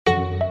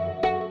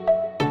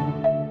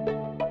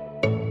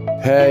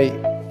Hey,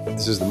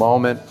 this is The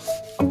Moment.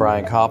 I'm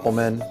Brian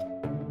Koppelman.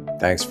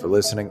 Thanks for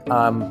listening.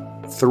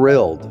 I'm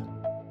thrilled.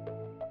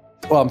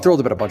 Well, I'm thrilled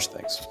about a bunch of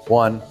things.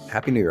 One,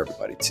 Happy New Year,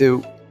 everybody.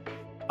 Two,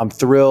 I'm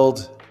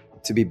thrilled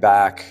to be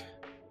back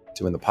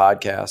doing the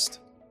podcast.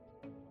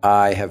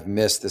 I have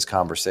missed this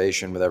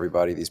conversation with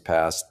everybody these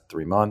past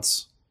 3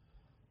 months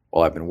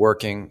while I've been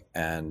working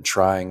and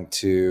trying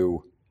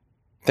to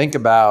think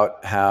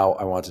about how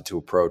I wanted to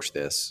approach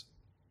this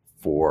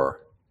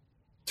for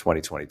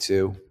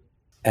 2022.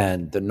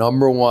 And the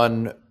number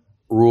one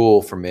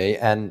rule for me,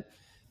 and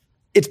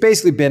it's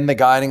basically been the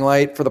guiding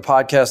light for the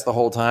podcast the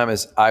whole time,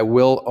 is I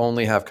will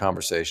only have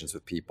conversations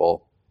with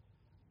people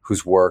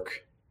whose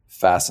work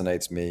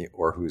fascinates me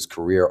or whose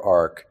career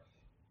arc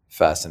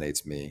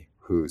fascinates me,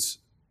 whose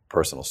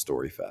personal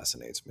story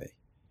fascinates me.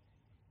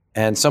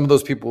 And some of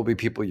those people will be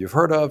people you've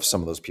heard of.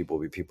 Some of those people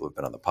will be people who've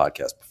been on the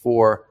podcast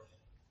before.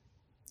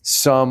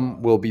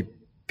 Some will be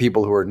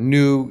people who are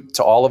new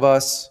to all of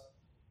us.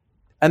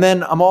 And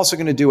then I'm also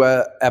going to do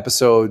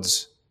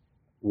episodes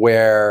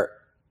where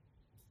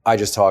I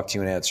just talk to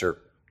you and answer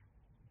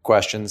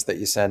questions that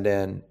you send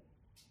in.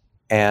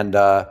 And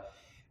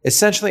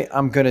essentially,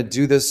 I'm going to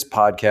do this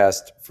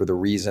podcast for the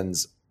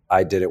reasons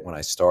I did it when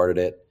I started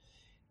it.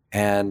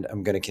 And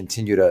I'm going to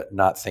continue to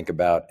not think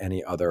about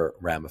any other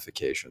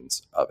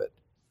ramifications of it.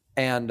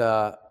 And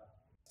so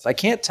I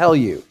can't tell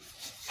you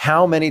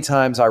how many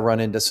times I run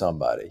into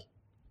somebody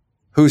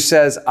who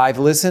says, I've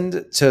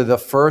listened to the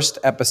first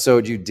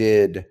episode you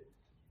did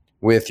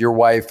with your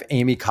wife,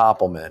 Amy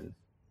Koppelman,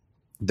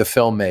 the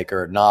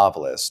filmmaker,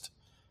 novelist,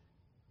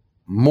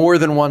 more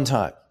than one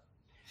time.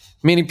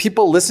 Meaning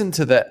people listened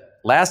to the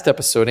last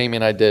episode Amy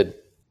and I did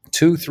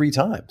 2-3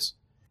 times.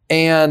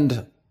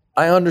 And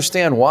I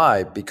understand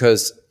why,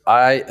 because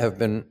I have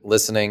been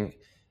listening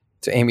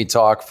to Amy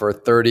talk for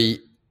 30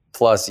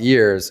 plus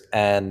years,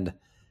 and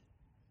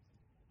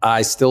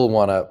I still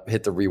want to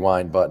hit the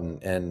rewind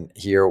button and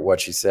hear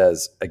what she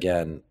says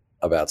again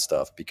about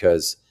stuff,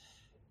 because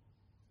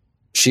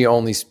she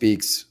only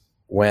speaks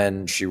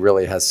when she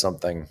really has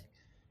something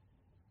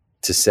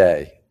to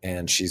say.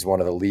 And she's one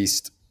of the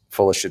least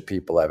full of shit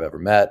people I've ever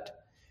met.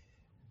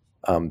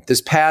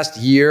 This past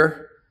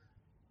year,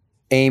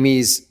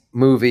 Amy's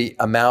movie,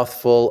 A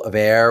Mouthful of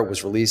Air,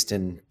 was released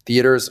in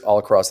theaters all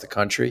across the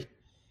country.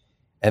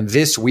 And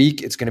this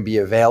week, it's going to be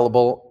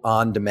available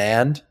on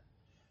demand,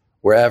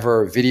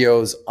 wherever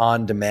videos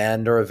on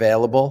demand are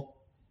available.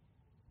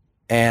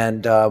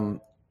 And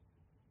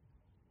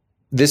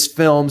this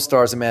film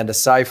stars Amanda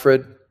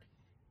Seyfried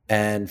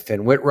and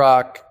Finn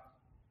Wittrock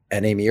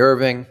and Amy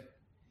Irving.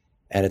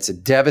 And it's a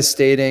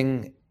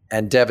devastating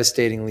and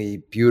devastatingly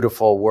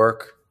beautiful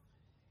work.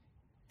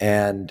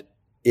 And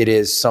it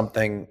is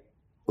something,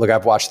 look,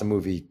 I've watched the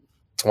movie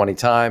 20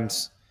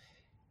 times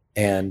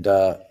and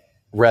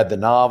read the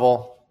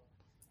novel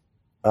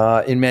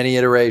in many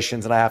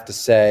iterations. And I have to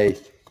say,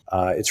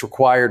 it's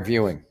required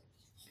viewing.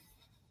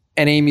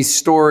 And Amy's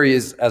story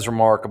is as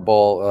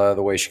remarkable,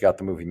 the way she got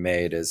the movie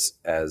made, as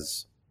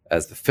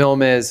the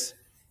film is.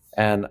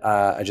 And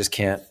I just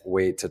can't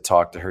wait to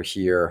talk to her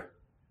here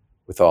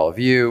with all of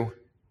you.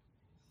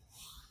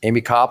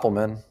 Amy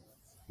Koppelman,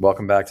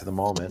 welcome back to The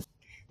Moment.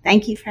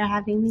 Thank you for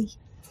having me,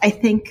 I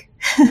think.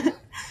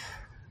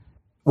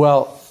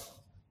 Well,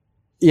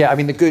 yeah, I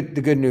mean, the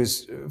good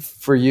news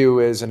for you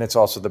is, and it's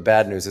also the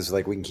bad news, is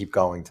like we can keep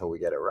going till we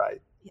get it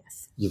right.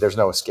 Yes. There's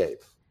no escape.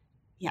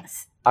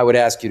 Yes. I would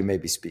ask you to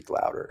maybe speak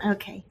louder.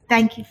 Okay.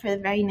 Thank you for the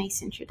very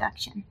nice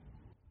introduction.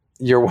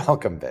 You're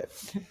welcome, babe.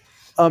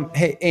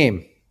 Hey,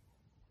 Aim,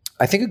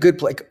 I think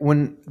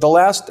when the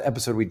last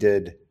episode we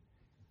did,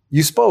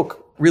 you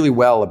spoke really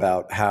well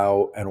about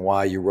how and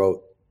why you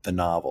wrote the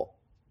novel.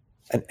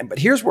 But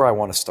here's where I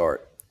want to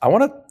start. I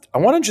want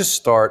to just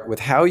start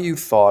with how you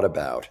thought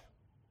about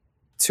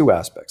two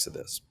aspects of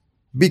this.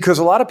 Because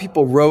a lot of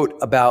people wrote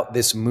about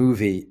this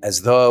movie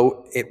as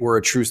though it were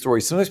a true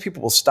story. Sometimes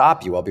people will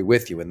stop you, I'll be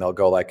with you, and they'll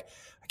go like,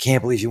 I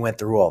can't believe you went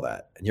through all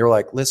that. And you're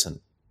like,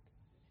 listen,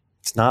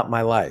 it's not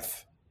my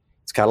life.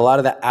 It's got a lot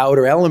of the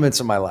outer elements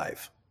of my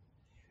life.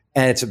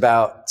 And it's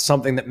about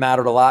something that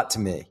mattered a lot to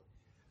me.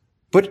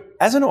 But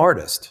as an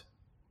artist,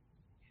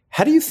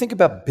 how do you think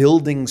about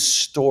building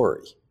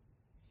story?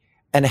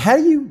 And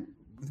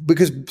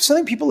because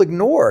something people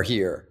ignore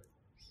here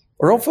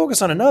or don't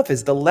focus on enough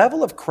is the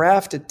level of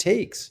craft it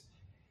takes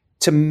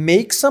to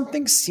make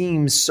something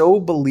seem so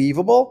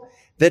believable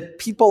that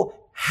people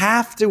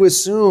have to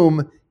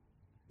assume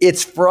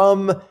it's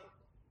from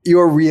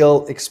your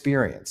real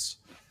experience.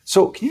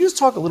 So can you just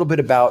talk a little bit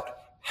about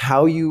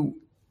how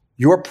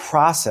your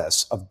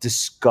process of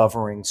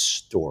discovering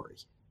story?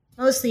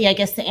 Mostly, I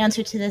guess the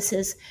answer to this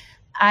is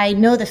I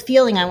know the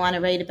feeling I want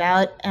to write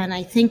about, and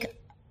I think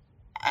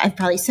I've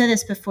probably said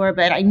this before,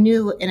 but I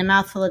knew in A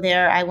Mouthful of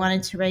Air I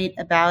wanted to write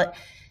about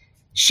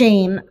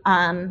shame,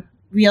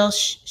 real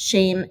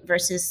shame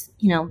versus,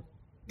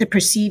 the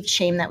perceived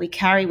shame that we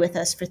carry with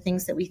us for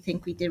things that we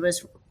think we did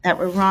that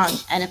were wrong.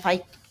 And if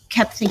I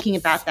kept thinking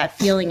about that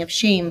feeling of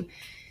shame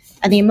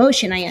and the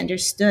emotion I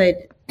understood,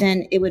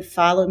 then it would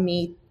follow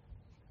me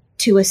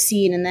to a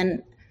scene, and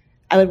then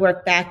I would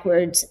work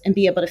backwards and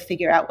be able to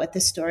figure out what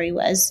the story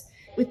was.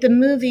 With the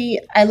movie,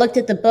 I looked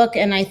at the book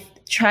and I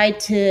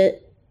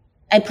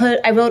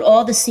wrote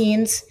all the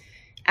scenes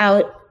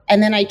out,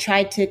 and then I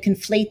tried to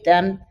conflate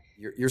them.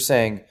 You're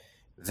saying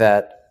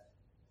that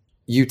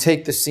you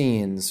take the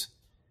scenes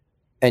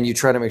and you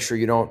try to make sure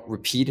you don't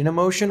repeat an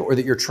emotion, or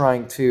that you're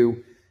trying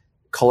to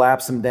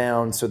collapse them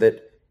down so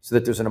that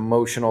there's an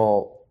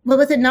emotional... Well,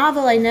 with a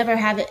novel, I never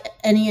have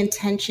any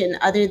intention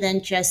other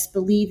than just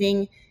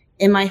believing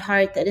in my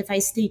heart that if I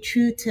stay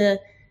true to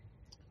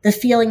the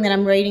feeling that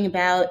I'm writing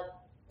about,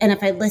 and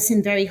if I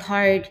listen very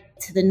hard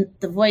to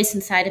the voice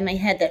inside of my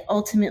head, that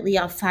ultimately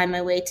I'll find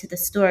my way to the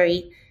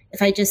story.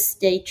 If I just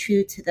stay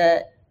true to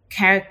the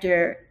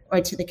character,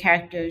 or to the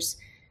character's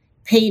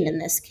pain in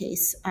this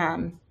case,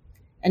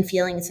 and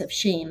feelings of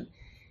shame.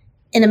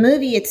 In a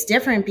movie, it's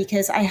different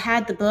because I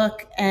had the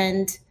book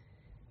and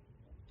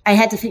I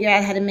had to figure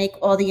out how to make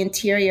all the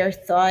interior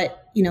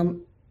thought,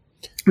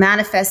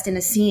 manifest in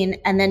a scene,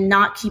 and then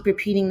not keep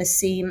repeating the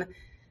same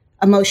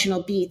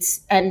emotional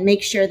beats, and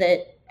make sure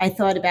that I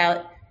thought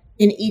about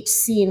in each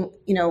scene,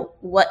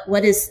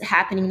 what is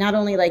happening, not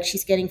only like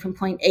she's getting from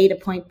point A to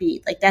point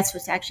B, like that's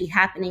what's actually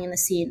happening in the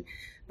scene,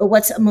 but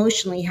what's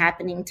emotionally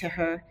happening to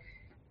her,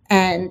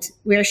 and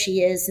where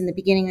she is in the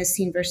beginning of the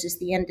scene versus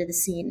the end of the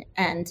scene,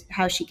 and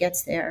how she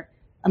gets there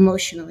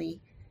emotionally.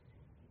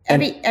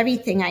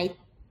 Everything I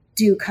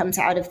do comes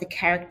out of the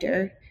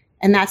character,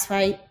 and that's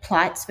why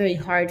plot's very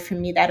hard for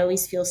me. That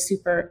always feels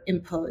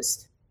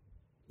superimposed.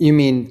 You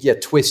mean,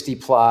 twisty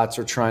plots,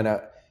 or trying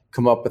to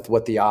come up with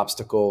what the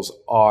obstacles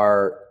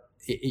are.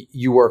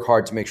 You work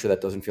hard to make sure that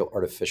doesn't feel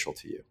artificial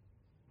to you.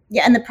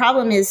 Yeah, and the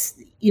problem is,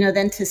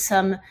 then to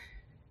some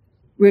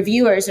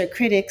reviewers or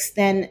critics,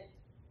 then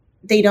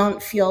they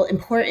don't feel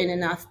important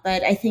enough.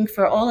 But I think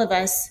for all of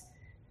us,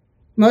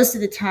 most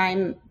of the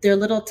time, there are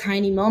little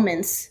tiny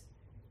moments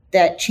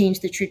that change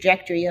the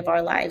trajectory of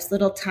our lives,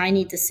 little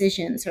tiny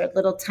decisions or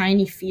little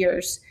tiny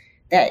fears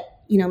that,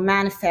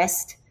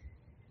 manifest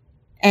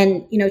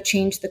and,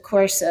 change the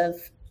course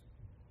of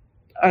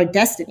our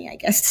destiny, I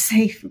guess, to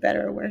say, for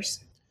better or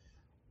worse.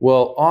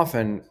 Well,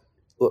 often,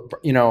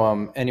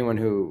 anyone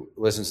who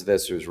listens to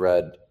this, who's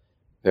read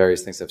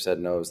various things I've said,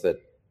 knows that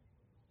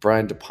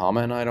Brian De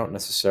Palma and I don't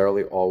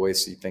necessarily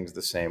always see things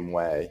the same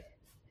way.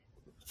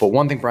 But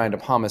one thing Brian De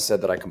Palma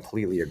said that I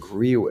completely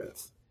agree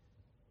with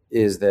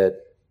is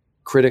that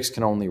critics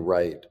can only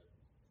write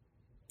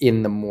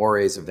in the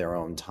mores of their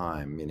own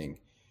time, meaning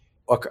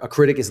a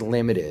critic is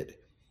limited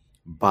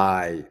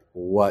by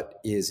what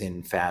is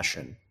in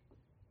fashion.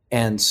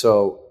 And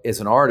so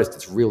as an artist,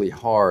 it's really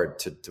hard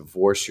to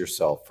divorce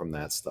yourself from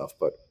that stuff,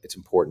 but it's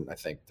important, I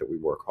think, that we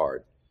work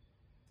hard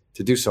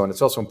to do so. And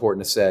it's also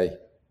important to say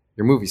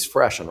your movie's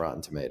fresh on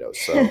Rotten Tomatoes.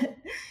 So,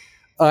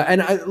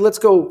 let's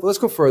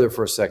go further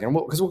for a second,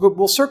 because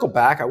we'll circle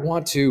back. I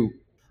want to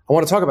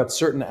talk about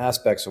certain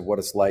aspects of what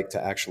it's like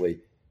to actually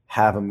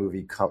have a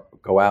movie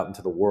go out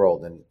into the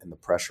world and the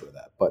pressure of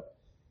that. But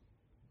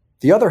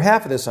the other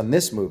half of this on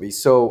this movie,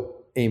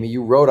 so Amy,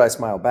 you wrote I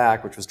Smile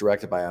Back, which was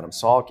directed by Adam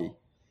Salke.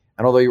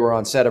 And although you were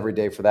on set every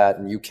day for that,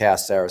 and you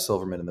cast Sarah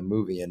Silverman in the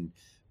movie and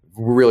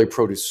were really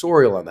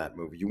producerial on that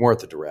movie, you weren't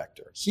the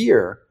director.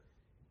 Here,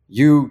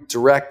 you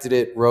directed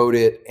it, wrote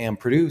it, and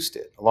produced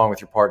it, along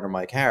with your partner,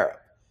 Mike Harrop.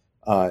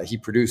 He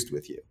produced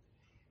with you.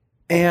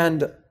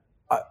 And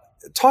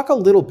talk a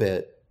little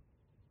bit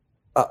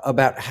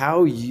about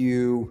how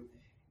you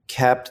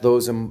kept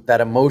that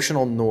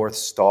emotional North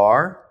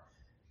Star,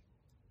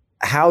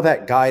 how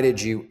that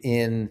guided you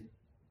in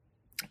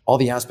all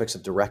the aspects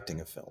of directing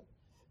a film.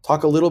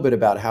 Talk a little bit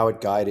about how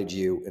it guided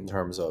you in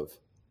terms of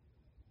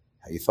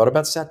how you thought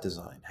about set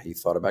design, how you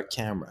thought about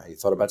camera, how you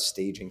thought about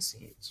staging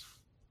scenes.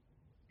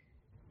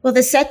 Well,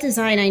 the set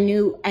design, I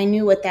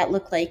knew what that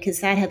looked like because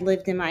that had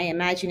lived in my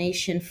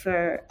imagination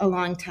for a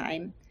long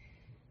time.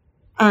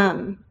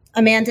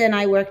 Amanda and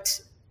I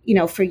worked,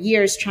 for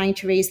years trying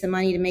to raise the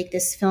money to make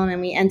this film,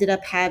 and we ended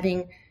up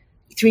having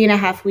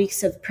 3.5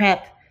 weeks of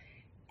prep.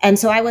 And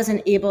so I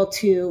wasn't able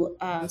to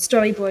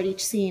storyboard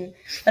each scene,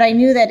 but I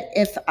knew that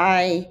if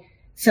I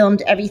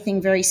filmed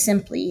everything very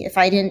simply, if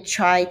I didn't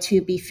try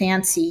to be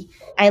fancy,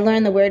 I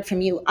learned the word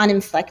from you,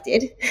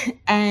 uninflected.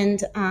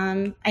 And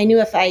I knew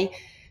if I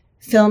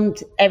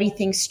filmed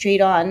everything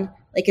straight on,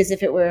 like as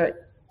if it were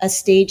a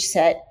stage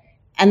set,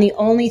 and the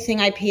only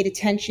thing I paid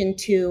attention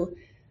to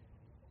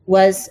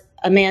was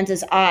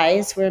Amanda's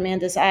eyes,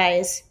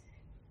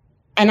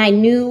 and I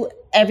knew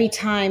every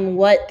time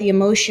what the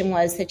emotion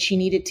was that she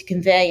needed to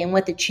convey and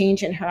what the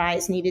change in her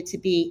eyes needed to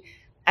be.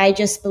 I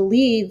just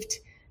believed,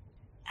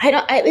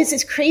 it's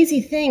this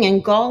crazy thing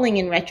and galling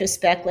in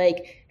retrospect.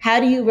 Like, how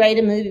do you write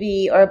a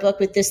movie or a book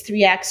with this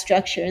 3-act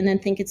structure and then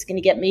think it's going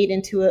to get made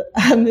into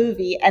a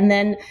movie? And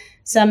then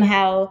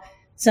somehow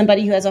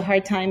somebody who has a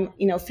hard time,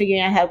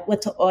 figuring out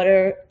what to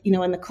order,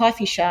 in the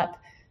coffee shop,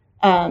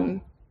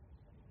 how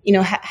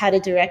to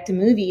direct a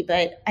movie.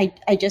 But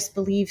I just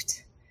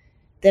believed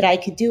that I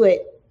could do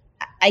it.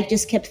 I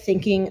just kept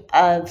thinking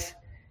of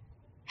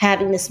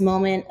having this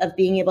moment of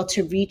being able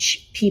to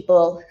reach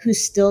people who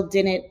still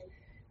didn't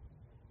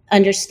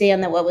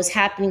understand that what was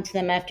happening to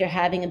them after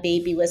having a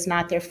baby was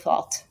not their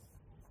fault.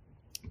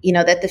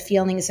 That the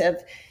feelings of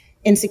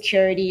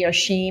insecurity or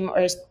shame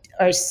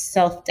or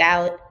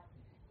self-doubt,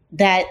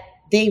 that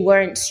they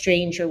weren't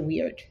strange or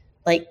weird,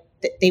 like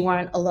they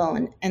weren't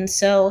alone. And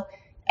so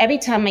every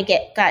time I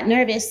got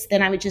nervous,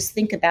 then I would just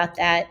think about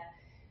that.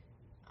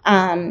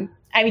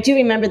 I do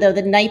remember, though,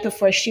 the night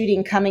before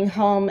shooting, coming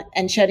home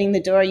and shutting the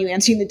door, you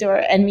answering the door,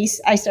 and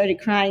I started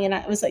crying, and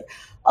I was like,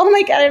 oh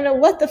my God, I don't know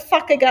what the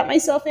fuck I got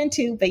myself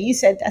into. But you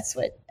said that's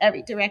what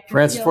every director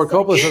Francis Ford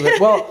Coppola said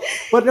that. Well,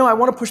 but no, I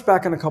want to push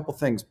back on a couple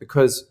things,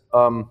 because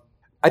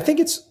I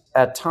think it's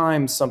at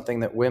times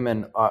something that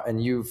women,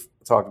 and you've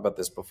talked about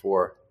this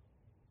before,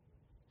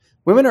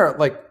 women are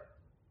like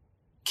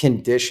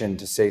conditioned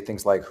to say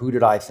things like, who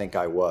did I think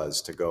I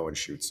was to go and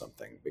shoot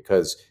something?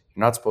 Because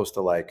you're not supposed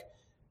to, like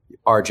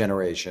our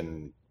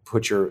generation,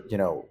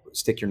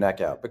 stick your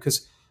neck out.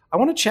 Because I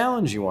want to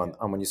challenge you on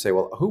when you say,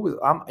 well,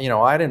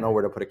 I didn't know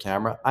where to put a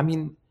camera. I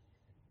mean,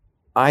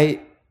 I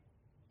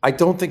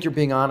don't think you're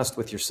being honest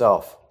with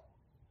yourself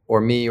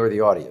or me or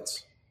the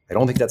audience. I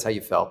don't think that's how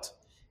you felt.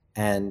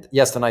 And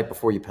yes, the night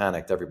before you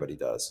panicked, everybody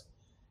does.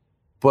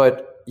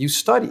 But you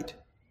studied.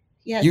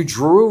 Yes. You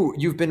drew.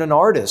 You've been an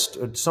artist,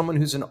 someone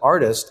who's an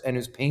artist and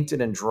who's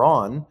painted and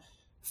drawn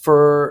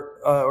forever.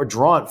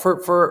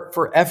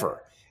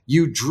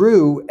 You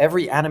drew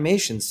every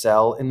animation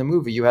cell in the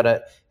movie. You had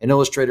an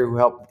illustrator who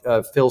helped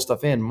fill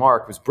stuff in.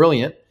 Mark was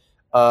brilliant.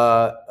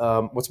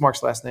 What's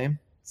Mark's last name?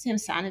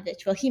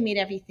 Samsonovich. Well, he made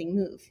everything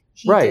move.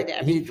 He right. did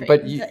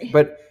everything.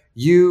 But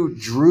you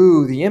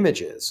drew the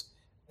images,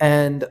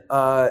 and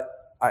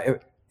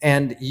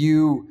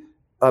you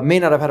may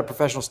not have had a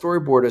professional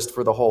storyboardist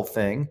for the whole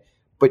thing,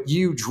 but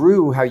you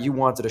drew how you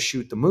wanted to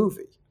shoot the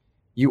movie.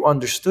 You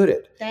understood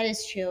it. That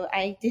is true.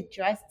 I did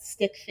draw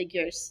stick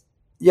figures.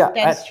 Yeah,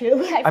 that's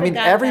true. I mean,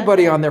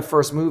 everybody on their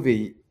first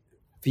movie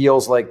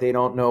feels like they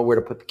don't know where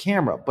to put the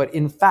camera. But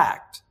in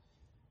fact,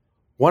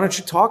 why don't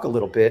you talk a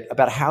little bit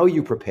about how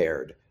you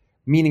prepared?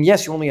 Meaning,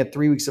 yes, you only had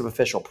 3 weeks of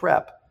official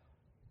prep,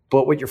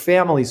 but what your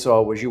family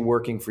saw was you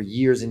working for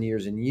years and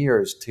years and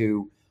years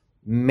to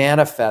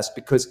manifest,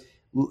 because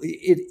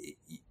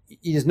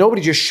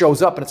nobody just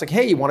shows up and it's like,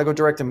 hey, you want to go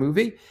direct a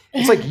movie?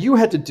 It's like you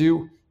had to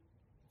do.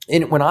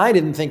 And when I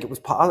didn't think it was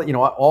possible,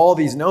 all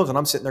these no's, and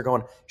I'm sitting there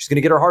going, she's going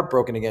to get her heart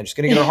broken again. She's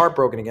going to get her heart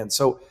broken again.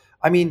 So,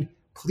 I mean,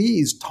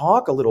 please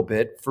talk a little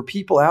bit for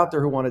people out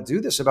there who want to do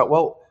this about,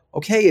 well,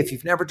 okay, if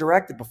you've never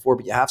directed before,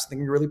 but you have something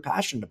you're really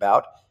passionate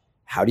about,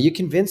 how do you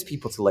convince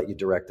people to let you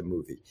direct a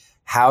movie?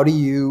 How do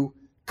you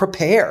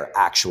prepare,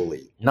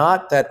 actually?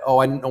 Not that,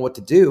 I didn't know what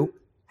to do.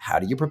 How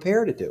do you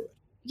prepare to do it?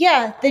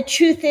 Yeah, the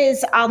truth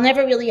is I'll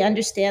never really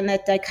understand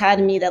that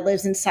dichotomy that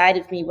lives inside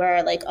of me,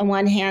 where like on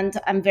one hand,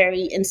 I'm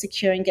very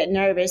insecure and get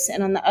nervous.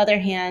 And on the other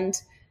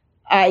hand,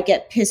 I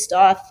get pissed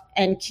off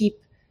and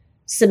keep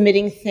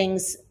submitting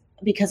things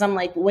because I'm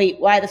like, wait,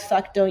 why the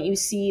fuck don't you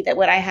see that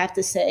what I have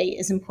to say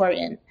is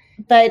important?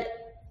 But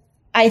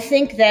I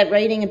think that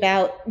writing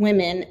about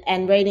women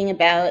and writing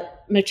about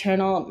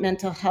maternal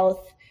mental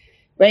health,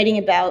 writing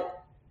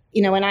about,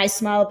 when I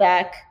smile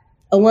back,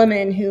 a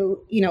woman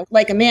who,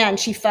 like a man,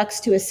 she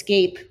fucks to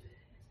escape.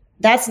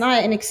 That's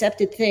not an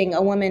accepted thing.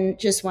 A woman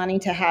just wanting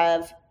to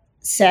have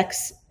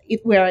sex,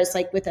 whereas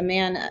like with a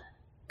man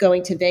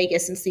going to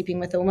Vegas and sleeping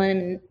with a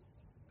woman,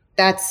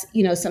 that's,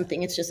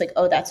 something, it's just like,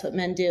 oh, that's what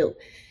men do.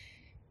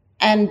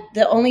 And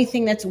the only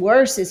thing that's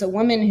worse is a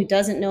woman who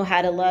doesn't know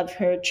how to love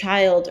her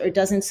child or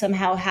doesn't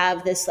somehow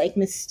have this like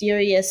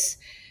mysterious,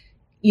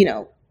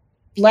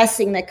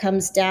 blessing that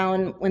comes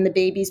down when the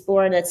baby's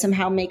born that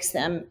somehow makes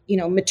them,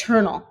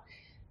 maternal.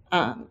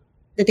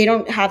 That they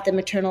don't have the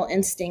maternal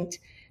instinct.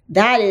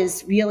 That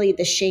is really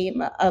the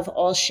shame of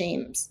all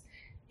shames.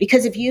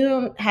 Because if you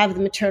don't have the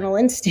maternal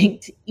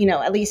instinct,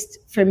 at least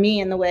for me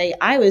and the way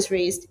I was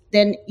raised,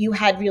 then you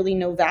had really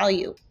no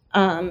value.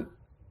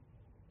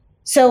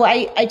 So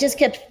I just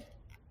kept,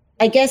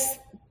 I guess,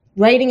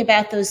 writing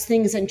about those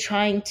things and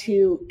trying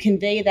to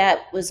convey that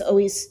was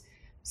always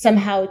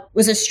somehow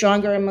was a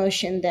stronger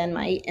emotion than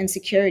my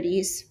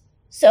insecurities.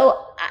 So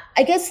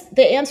I guess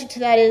the answer to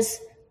that is,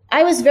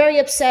 I was very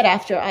upset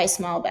after I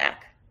Smile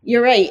Back.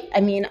 You're right.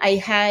 I mean, I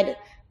had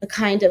a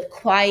kind of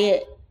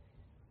quiet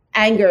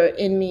anger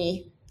in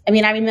me. I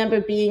mean, I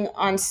remember being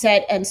on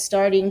set and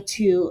starting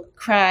to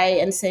cry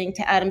and saying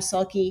to Adam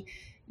Salke,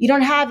 you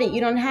don't have it, you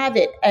don't have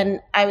it.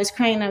 And I was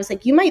crying and I was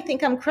like, you might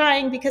think I'm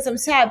crying because I'm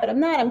sad, but I'm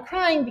not. I'm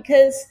crying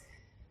because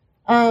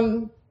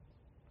I'm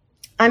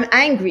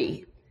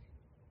angry.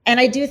 And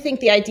I do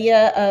think the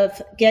idea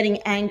of getting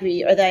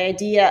angry or the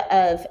idea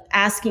of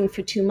asking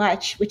for too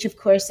much, which of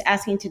course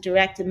asking to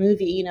direct a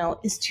movie,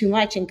 is too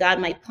much and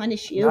God might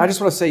punish you. I just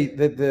want to say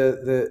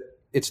that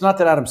it's not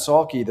that Adam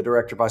Salke, the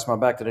director by Smile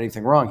Back, did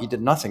anything wrong. He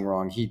did nothing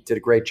wrong. He did a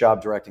great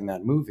job directing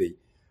that movie.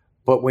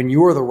 But when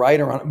you're the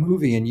writer on a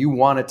movie and you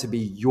want it to be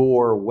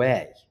your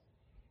way,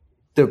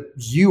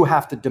 you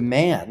have to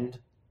demand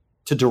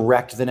to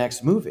direct the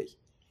next movie.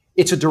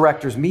 It's a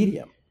director's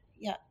medium.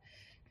 Yeah.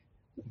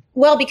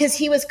 Well, because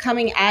he was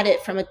coming at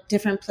it from a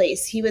different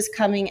place. He was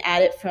coming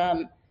at it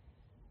from,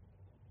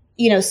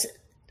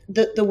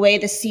 the way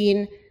the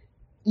scene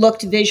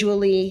looked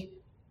visually,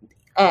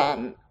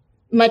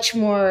 much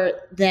more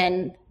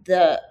than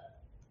the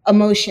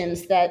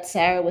emotions that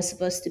Sarah was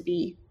supposed to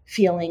be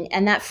feeling.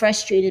 And that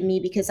frustrated me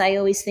because I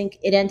always think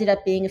it ended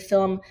up being a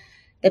film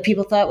that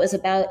people thought was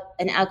about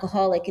an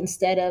alcoholic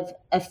instead of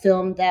a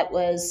film that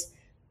was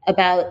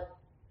about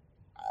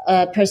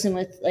a person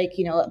with a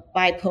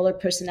bipolar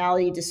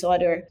personality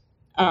disorder,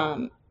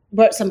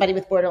 somebody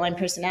with borderline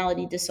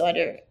personality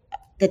disorder,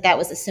 that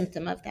was a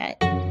symptom of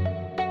that.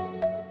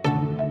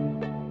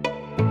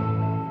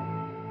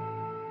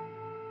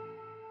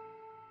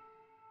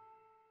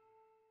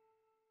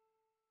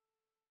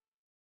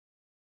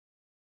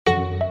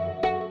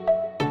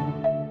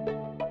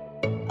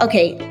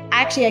 Okay,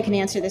 actually, I can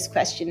answer this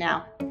question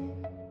now.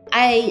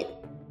 I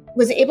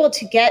was able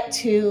to get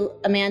to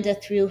Amanda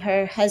through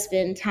her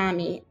husband,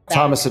 Tommy.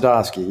 Thomas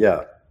Sadowski,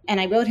 yeah. And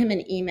I wrote him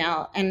an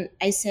email and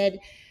I said,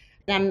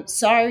 I'm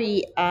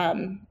sorry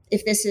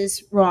if this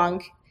is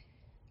wrong,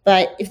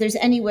 but if there's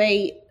any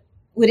way,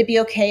 would it be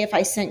okay if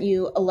I sent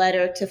you a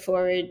letter to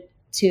forward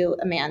to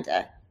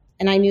Amanda?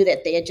 And I knew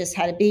that they had just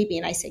had a baby.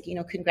 And I said,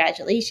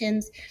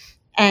 congratulations.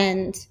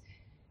 And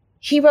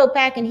he wrote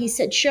back and he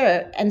said,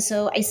 sure. And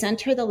so I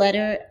sent her the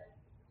letter.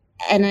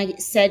 And I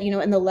said,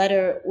 in the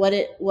letter, what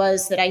it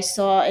was that I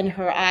saw in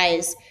her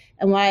eyes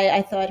and why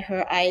I thought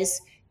her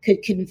eyes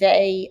could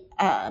convey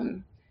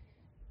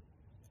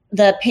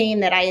the pain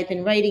that I had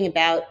been writing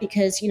about,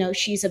 because,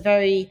 she's a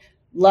very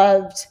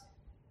loved,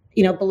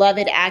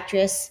 beloved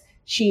actress.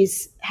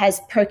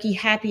 Has perky,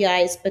 happy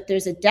eyes, but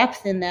there's a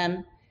depth in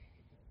them.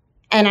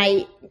 And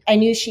I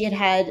knew she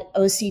had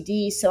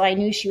OCD, so I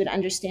knew she would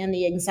understand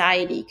the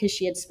anxiety because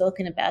she had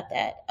spoken about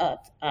that of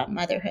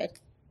motherhood.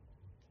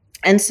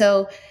 And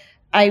so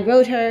I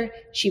wrote her,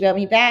 she wrote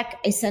me back,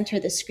 I sent her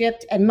the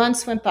script, and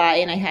months went by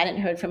and I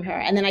hadn't heard from her.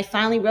 And then I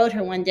finally wrote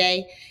her one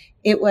day.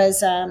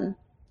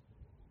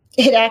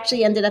 It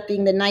actually ended up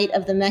being the night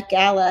of the Met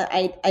Gala.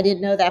 I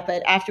didn't know that,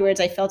 but afterwards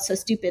I felt so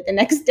stupid the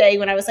next day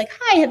when I was like,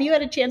 hi, have you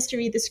had a chance to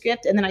read the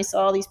script? And then I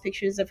saw all these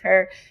pictures of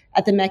her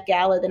at the Met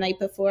Gala the night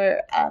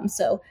before.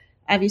 So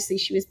obviously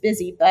she was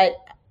busy, but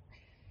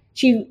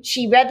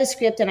she read the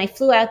script and I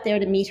flew out there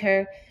to meet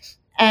her.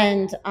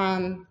 And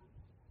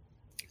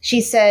she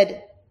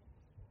said,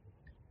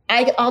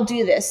 I'll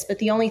do this, but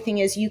the only thing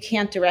is you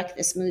can't direct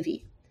this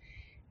movie.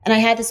 And I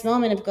had this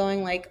moment of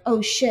going like,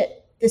 oh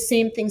shit, the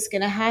same thing's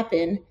going to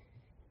happen.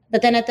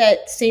 But then at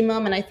that same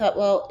moment, I thought,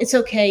 well, it's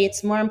okay.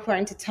 It's more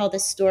important to tell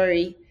this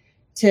story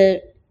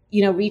to,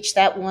 reach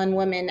that one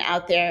woman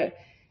out there.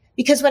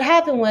 Because what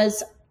happened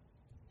was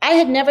I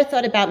had never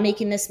thought about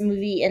making this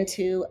movie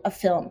into a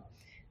film.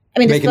 I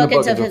mean, this book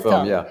into a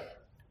film. Yeah.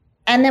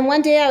 And then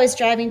one day I was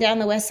driving down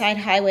the West Side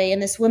Highway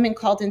and this woman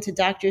called into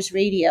Doctor's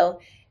Radio.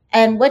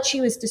 And what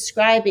she was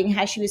describing,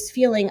 how she was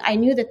feeling, I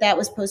knew that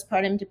was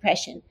postpartum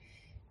depression.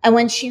 And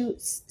when she,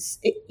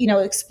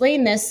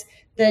 explained this,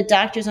 the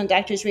doctors on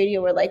Doctor's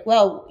Radio were like,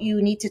 well,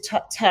 you need to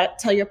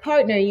tell your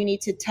partner, you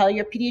need to tell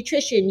your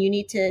pediatrician, you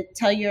need to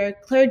tell your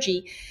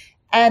clergy.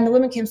 And the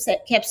woman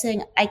kept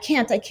saying, I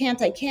can't.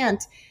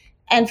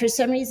 And for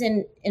some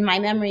reason in my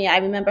memory, I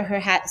remember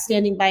her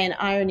standing by an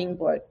ironing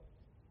board.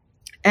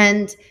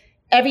 And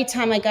every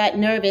time I got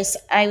nervous,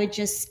 I would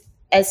just,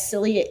 as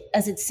silly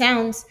as it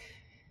sounds,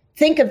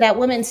 think of that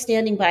woman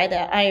standing by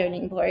the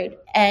ironing board.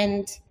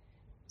 And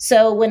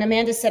so when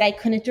Amanda said I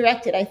couldn't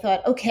direct it, I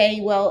thought, okay,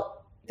 well,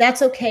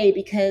 that's okay,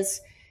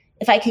 because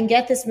if I can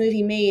get this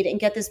movie made and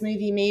get this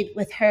movie made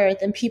with her,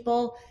 then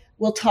people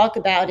will talk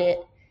about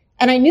it.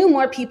 And I knew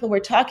more people were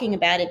talking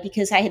about it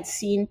because I had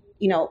seen,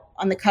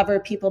 on the cover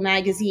of People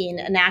magazine,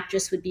 an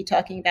actress would be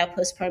talking about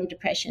postpartum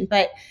depression.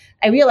 But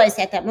I realized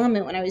at that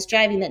moment when I was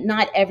driving that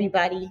not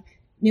everybody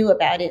knew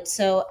about it.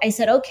 So I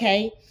said,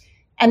 okay.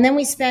 And then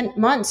we spent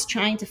months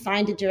trying to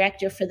find a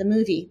director for the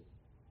movie.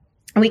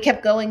 And we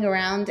kept going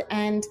around,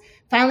 and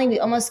finally we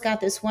almost got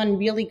this one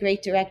really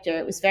great director.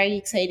 It was very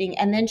exciting.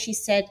 And then she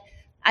said,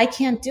 I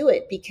can't do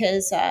it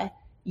because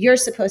you're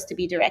supposed to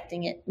be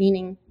directing it,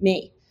 meaning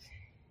me.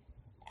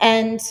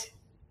 And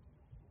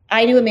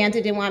I knew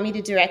Amanda didn't want me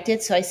to direct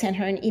it. So I sent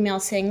her an email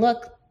saying,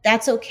 look,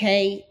 that's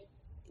okay.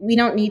 We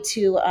don't need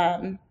to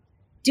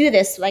do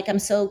this. Like, I'm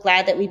so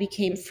glad that we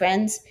became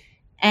friends.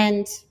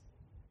 And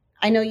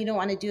I know you don't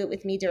want to do it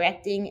with me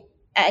directing.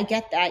 I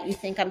get that. You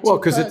think I'm too close. Well,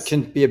 because it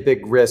can be a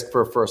big risk for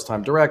a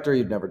first-time director.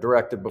 You've never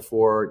directed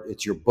before.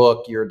 It's your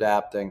book. You're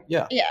adapting.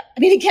 Yeah. Yeah. I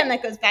mean, again,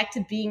 that goes back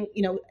to being,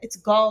 it's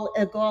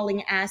a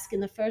galling ask in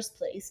the first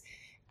place.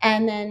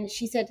 And then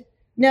she said,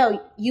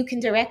 no, you can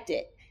direct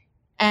it.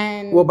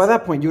 And well, by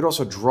that point, you'd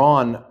also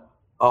drawn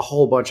a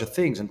whole bunch of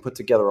things and put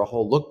together a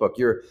whole lookbook.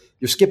 You're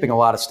skipping a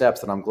lot of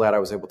steps that I'm glad I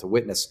was able to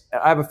witness.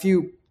 I have a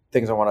few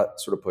things I want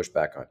to sort of push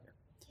back on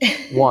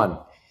here. One,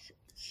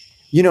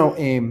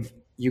 Aim,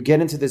 you get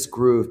into this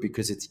groove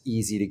because it's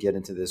easy to get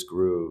into this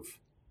groove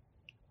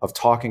of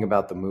talking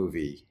about the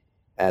movie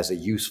as a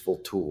useful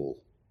tool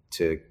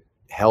to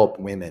help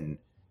women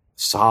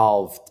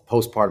solve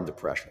postpartum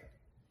depression.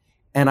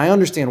 And I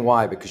understand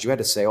why, because you had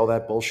to say all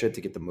that bullshit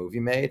to get the movie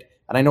made.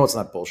 And I know it's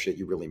not bullshit.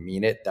 You really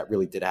mean it. That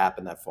really did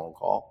happen, that phone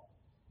call.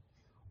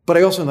 But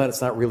I also know that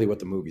it's not really what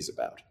the movie's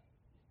about.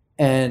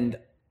 And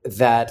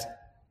that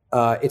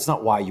it's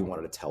not why you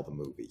wanted to tell the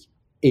movie.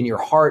 In your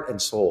heart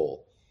and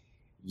soul,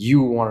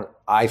 you want,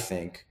 I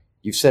think,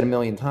 you've said a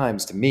million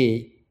times to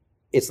me,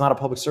 it's not a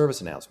public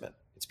service announcement.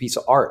 It's a piece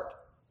of art.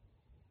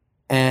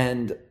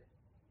 And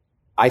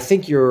I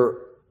think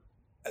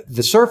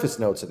the surface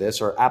notes of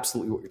this are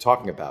absolutely what you're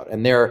talking about,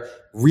 and they're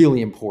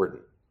really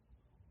important.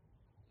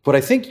 But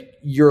I think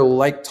you're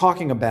like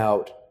talking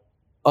about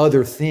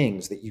other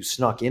things that you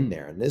snuck in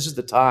there. And this is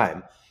the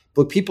time.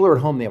 Look, people are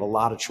at home, they have a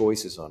lot of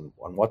choices on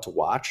what to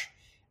watch,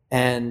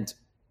 and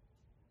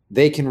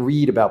they can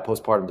read about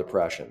postpartum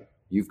depression.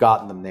 You've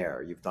gotten them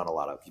there. You've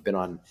been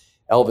on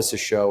Elvis's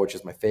show, which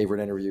is my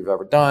favorite interview you've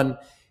ever done.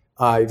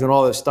 You've done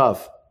all this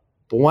stuff.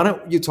 But why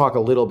don't you talk a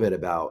little bit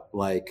about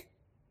like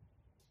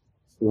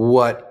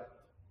what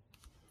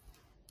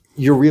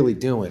you're really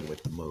doing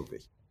with the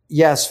movie?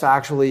 Yes,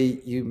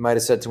 factually, you might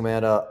have said to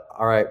Amanda,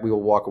 all right, we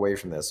will walk away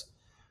from this.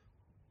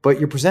 But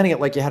you're presenting it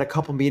like you had a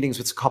couple meetings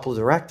with a couple of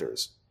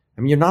directors.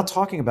 I mean, you're not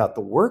talking about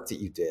the work that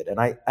you did.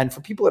 And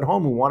for people at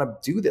home who want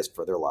to do this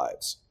for their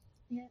lives,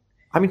 yeah.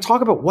 I mean,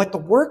 talk about what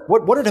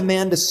did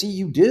Amanda see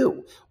you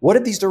do? What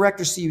did these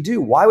directors see you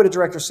do? Why would a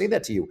director say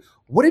that to you?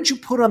 What did you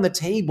put on the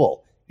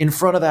table in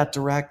front of that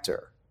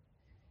director?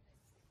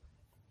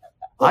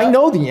 Well, I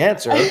know the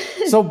answer,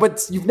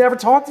 but you've never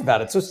talked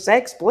about it. So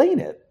explain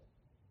it.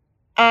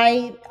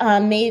 I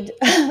made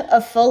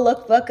a full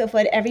lookbook of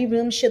what every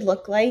room should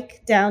look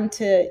like, down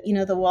to,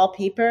 the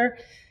wallpaper,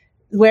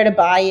 where to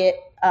buy it.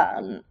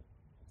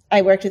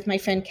 I worked with my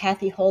friend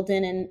Kathy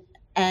Holden,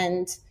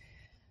 and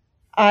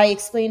I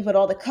explained what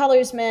all the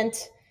colors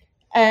meant.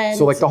 And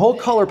so like the whole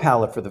color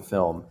palette for the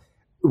film,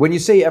 when you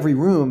say every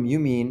room, you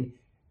mean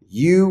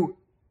you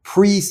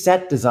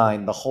pre-set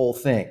designed the whole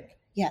thing.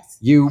 Yes.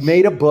 You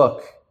made a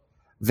book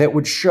that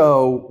would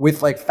show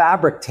with like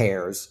fabric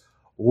tears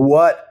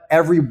what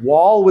every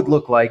wall would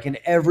look like in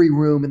every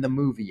room in the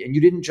movie. And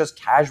you didn't just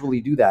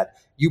casually do that.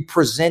 You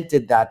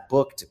presented that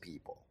book to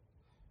people,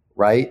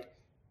 right?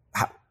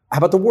 How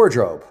about the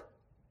wardrobe?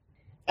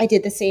 I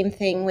did the same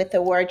thing with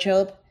the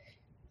wardrobe.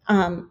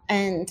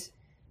 And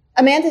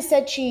Amanda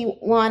said she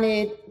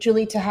wanted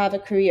Julie to have a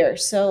career.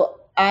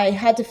 So I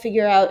had to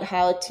figure out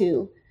how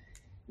to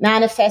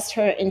manifest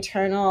her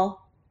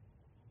internal,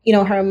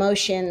 her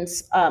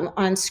emotions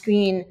on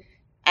screen.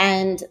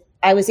 And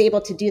I was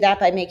able to do that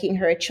by making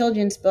her a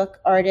children's book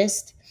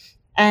artist.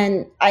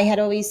 And I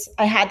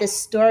had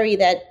this story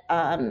that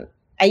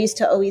I used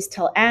to always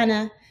tell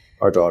Anna,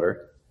 our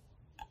daughter,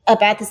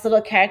 about this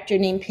little character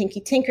named Pinky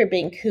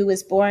Tinkerbink, who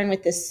was born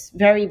with this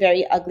very,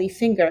 very ugly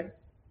finger.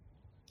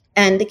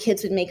 And the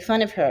kids would make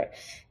fun of her.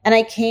 And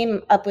I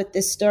came up with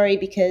this story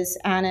because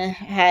Anna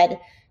had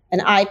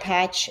an eye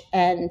patch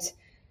and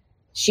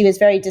she was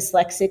very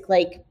dyslexic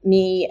like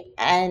me.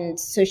 And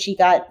so she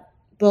got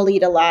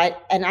bullied a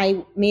lot. And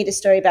I made a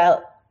story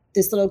about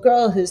this little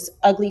girl whose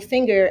ugly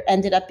finger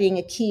ended up being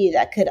a key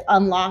that could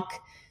unlock,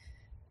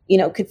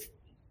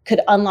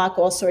 could unlock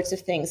all sorts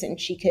of things. And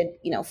she could,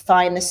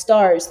 find the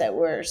stars that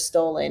were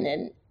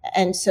stolen.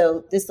 And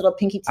so this little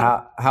Pinky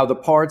how the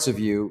parts of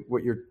you,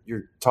 what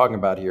you're talking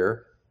about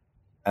here,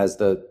 as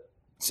the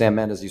Sam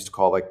Mendes used to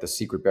call like the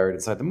secret buried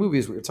inside the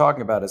movies, what you're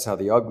talking about is how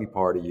the ugly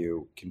part of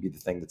you can be the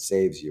thing that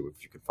saves you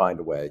if you can find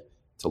a way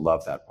to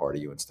love that part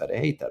of you instead of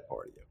hate that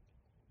part of you.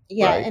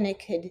 Yeah, right? And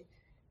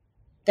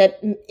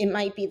it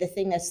might be the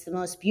thing that's the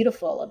most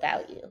beautiful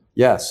about you.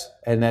 Yes,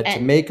 and to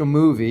make a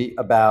movie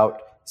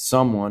about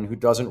someone who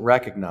doesn't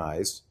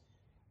recognize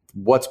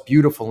what's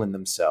beautiful in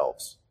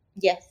themselves.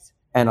 Yes.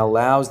 And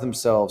allows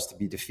themselves to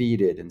be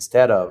defeated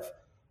instead of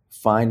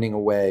finding a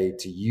way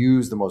to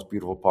use the most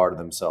beautiful part of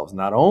themselves,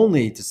 not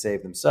only to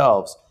save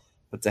themselves,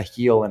 but to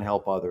heal and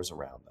help others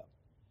around them.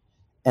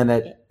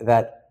 And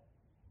that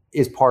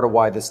is part of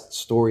why this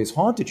story has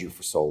haunted you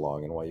for so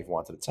long and why you've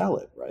wanted to tell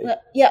it, right?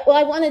 Well,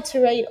 I wanted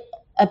to write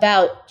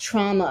about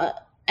trauma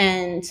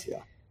and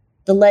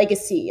the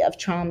legacy of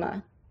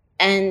trauma.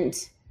 And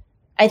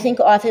I think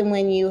often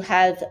when you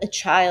have a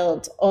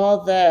child,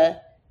 all the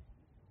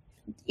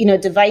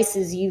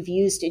devices you've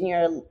used in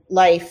your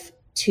life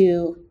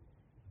to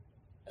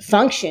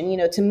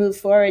function, to move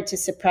forward, to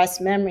suppress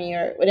memory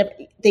or whatever,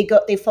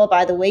 they fall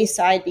by the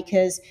wayside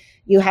because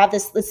you have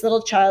this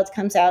little child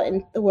comes out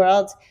in the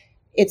world.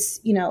 It's,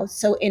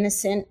 so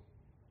innocent,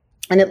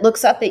 and it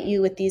looks up at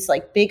you with these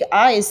like big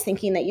eyes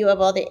thinking that you have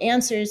all the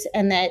answers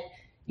and that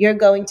you're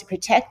going to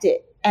protect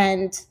it.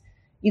 And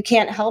you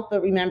can't help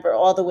but remember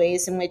all the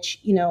ways in which,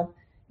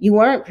 you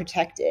weren't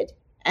protected.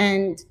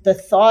 And the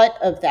thought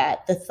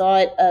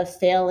of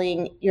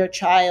failing your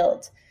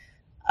child,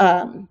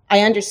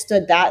 I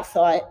understood that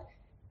thought,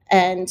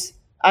 and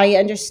I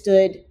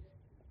understood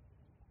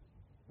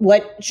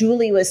what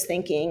Julie was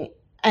thinking.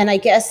 And I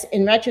guess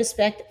in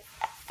retrospect,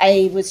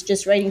 I was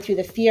just writing through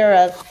the fear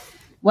of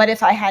what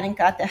if I hadn't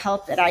got the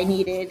help that I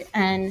needed.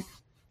 And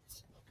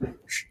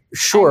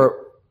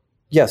sure.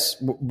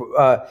 Yes.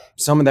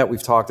 Some of that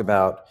we've talked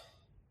about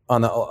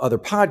on the other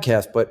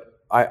podcast, but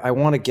I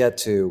want to get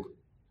to.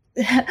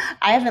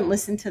 I haven't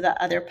listened to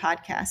the other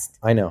podcast.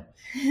 I know,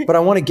 but I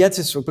want to get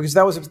to, because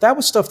that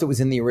was stuff that was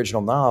in the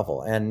original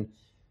novel. And,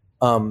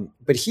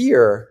 but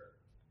here,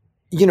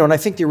 and I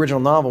think the original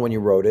novel, when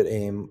you wrote it,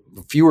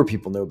 fewer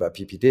people knew about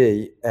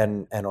PPD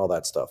and all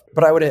that stuff.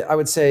 But I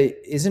would say,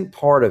 isn't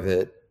part of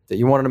it that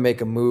you wanted to make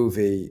a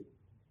movie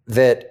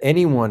that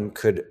anyone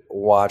could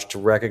watch to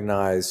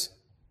recognize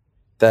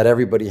that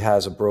everybody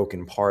has a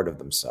broken part of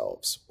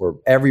themselves, or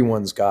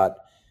everyone's got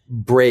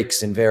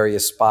breaks in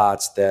various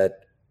spots that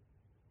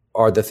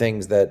are the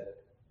things that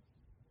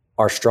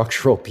are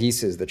structural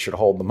pieces that should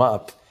hold them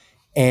up,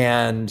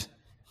 and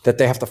that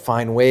they have to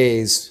find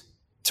ways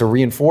to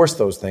reinforce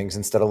those things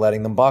instead of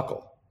letting them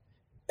buckle,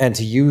 and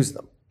to use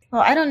them.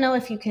 Well, I don't know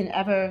if you can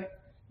ever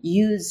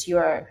use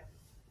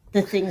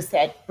the things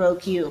that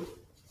broke you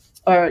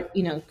or,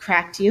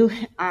 cracked you.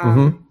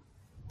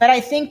 But I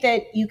think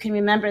that you can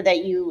remember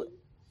that you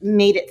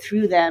made it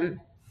through them,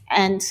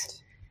 and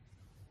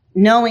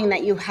knowing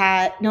that you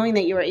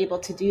were able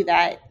to do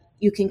that,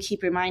 you can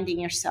keep reminding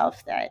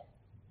yourself that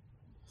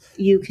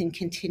you can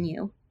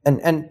continue.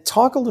 And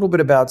talk a little bit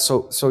about,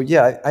 so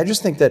yeah, I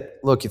just think that,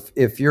 look,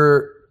 if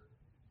you're,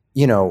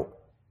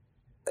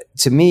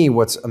 to me,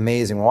 what's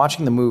amazing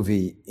watching the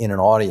movie in an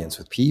audience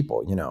with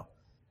people,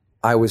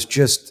 I was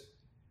just,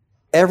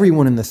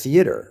 everyone in the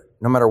theater,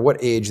 no matter what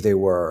age they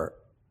were,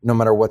 no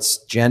matter what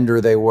gender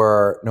they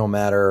were, no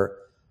matter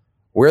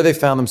where they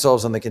found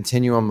themselves on the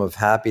continuum of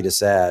happy to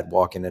sad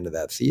walking into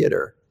that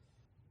theater,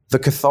 the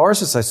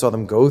catharsis I saw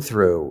them go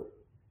through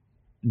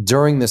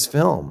during this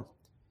film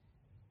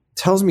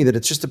tells me that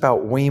it's just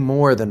about way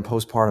more than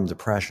postpartum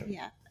depression.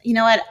 Yeah. You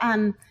know what?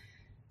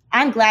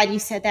 I'm glad you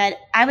said that.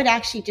 I would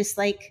actually just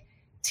like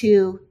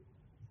to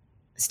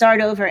start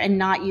over and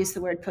not use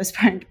the word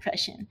postpartum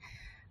depression.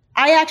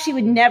 I actually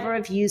would never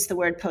have used the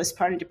word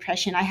postpartum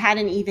depression. I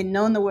hadn't even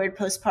known the word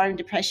postpartum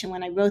depression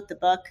when I wrote the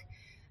book.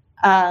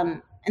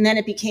 And then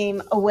it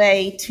became a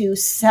way to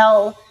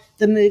sell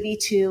the movie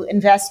to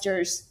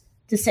investors,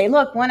 to say,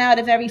 look, 1 out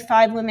of every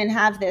 5 women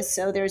have this,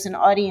 so there's an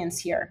audience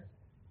here.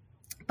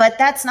 But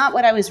that's not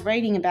what I was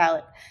writing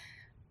about.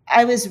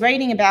 I was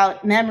writing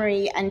about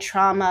memory and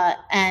trauma,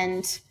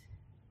 and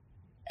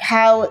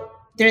how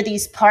there are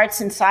these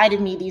parts inside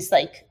of me, these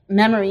like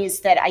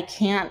memories that I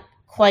can't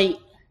quite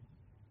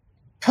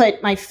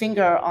put my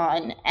finger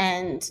on.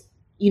 And,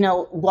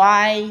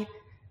 why,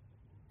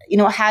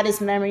 how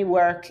does memory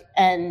work?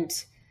 And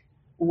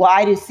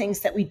why do things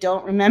that we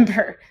don't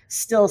remember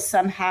still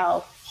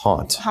somehow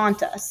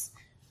haunt us?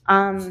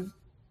 And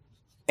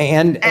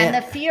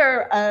the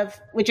fear of,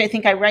 which I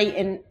think I write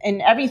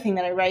in everything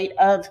that I write,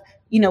 of,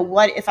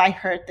 what if I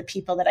hurt the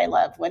people that I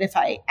love? What if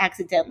I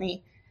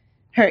accidentally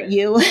hurt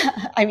you?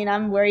 I mean,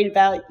 I'm worried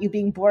about you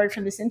being bored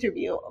from this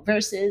interview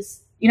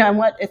versus, and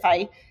what if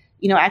I,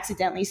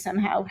 accidentally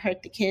somehow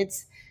hurt the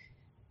kids?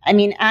 I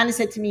mean, Anna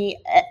said to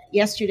me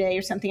yesterday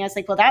or something, I was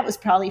like, well, that was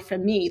probably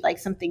from me, like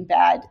something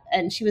bad.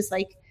 And she was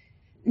like,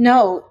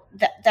 no,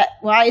 that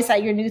why is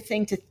that your new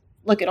thing, to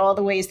look at all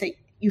the ways that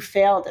you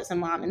failed as a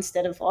mom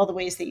instead of all the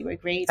ways that you were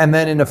great? And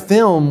then in a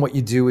film, what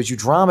you do is you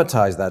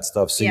dramatize that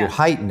stuff. So you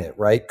heighten it,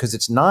 right? Because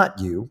it's not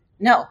you.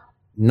 No.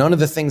 None of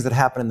the things that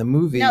happen in the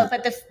movie. No,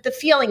 but the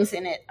feelings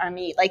in it are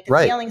me. Like the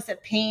feelings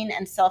of pain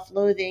and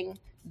self-loathing,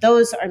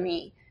 those are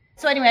me.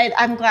 So anyway,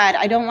 I'm glad.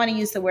 I don't want to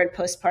use the word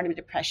postpartum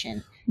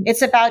depression.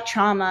 It's about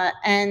trauma.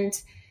 And,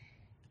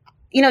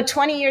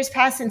 20 years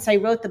passed since I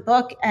wrote the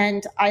book,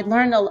 and I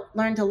learned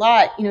a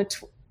lot.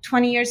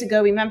 20 years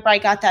ago, remember I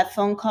got that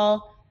phone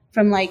call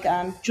from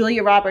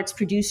Julia Roberts'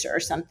 producer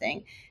or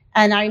something.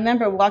 And I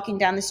remember walking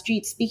down the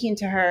street speaking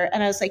to her,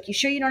 and I was like, you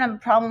sure you don't have a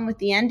problem with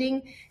the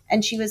ending?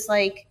 And she was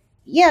like,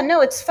 yeah,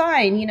 no, it's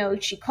fine.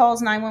 She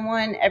calls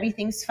 911,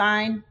 everything's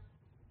fine.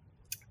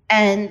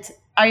 And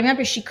I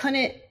remember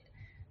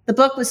the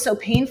book was so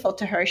painful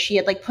to her. She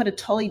had put a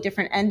totally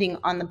different ending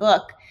on the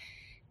book.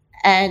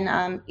 And,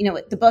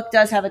 the book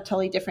does have a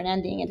totally different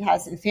ending. It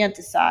has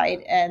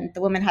infanticide, and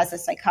the woman has a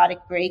psychotic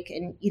break,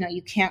 and,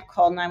 you can't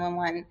call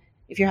 911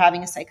 if you're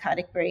having a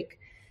psychotic break.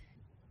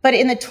 But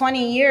in the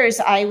 20 years,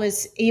 I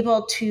was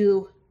able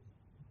to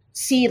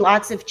see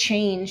lots of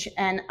change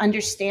and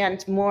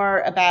understand more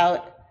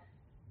about,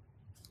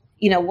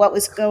 what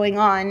was going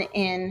on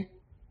in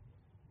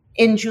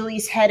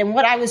Julie's head and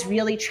what I was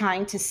really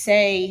trying to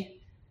say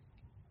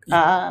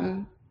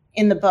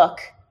in the book.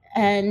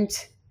 And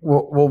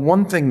well,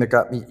 one thing that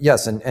got me,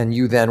 yes, and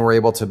you then were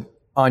able to,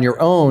 on your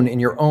own,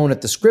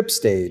 at the script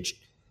stage,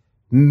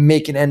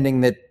 make an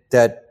ending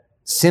that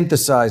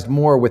synthesized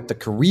more with the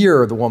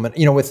career of the woman,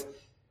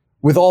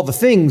 with all the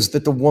things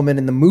that the woman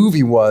in the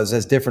movie was,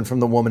 as different from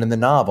the woman in the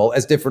novel,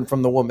 as different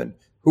from the woman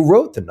who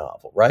wrote the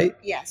novel, right?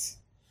 Yes.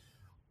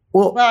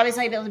 Well, I was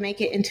able to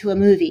make it into a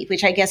movie,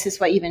 which I guess is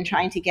what you've been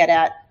trying to get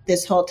at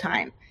this whole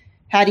time.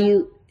 How do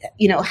you,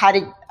 how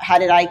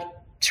did I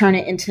turn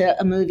it into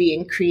a movie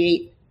and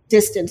create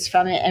distance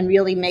from it and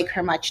really make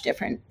her much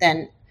different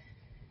than,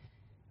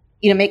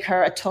 make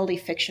her a totally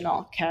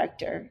fictional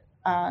character?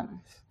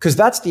 Because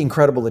that's the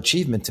incredible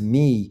achievement to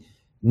me,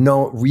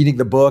 reading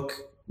the book,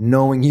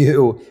 knowing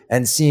you,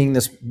 and seeing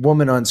this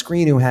woman on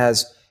screen who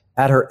has,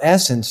 at her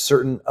essence,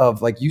 certain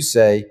of, like you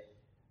say,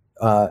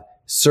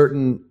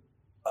 certain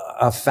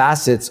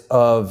facets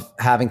of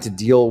having to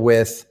deal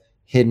with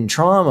hidden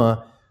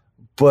trauma,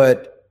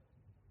 but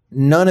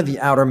none of the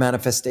outer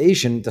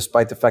manifestation,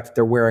 despite the fact that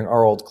they're wearing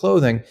our old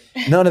clothing,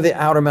 none of the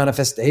outer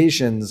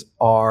manifestations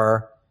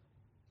are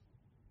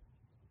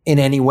in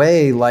any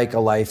way like a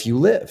life you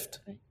lived.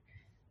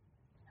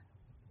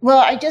 Well,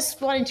 I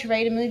just wanted to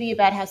write a movie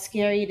about how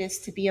scary it is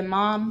to be a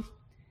mom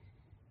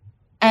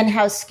and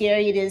how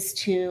scary it is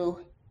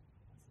to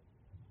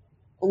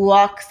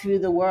walk through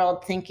the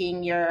world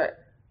thinking you're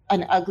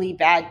an ugly,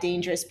 bad,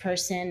 dangerous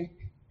person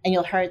and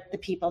you'll hurt the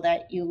people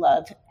that you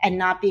love, and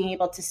not being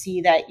able to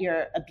see that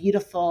you're a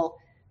beautiful,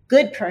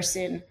 good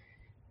person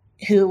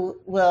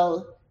who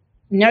will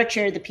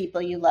nurture the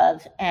people you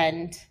love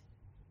and,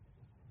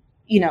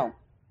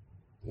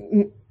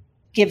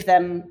 give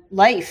them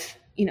life,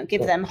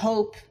 give them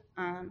hope.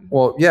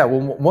 Well,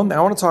 one thing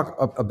I want to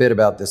talk a bit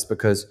about this,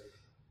 because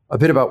a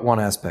bit about one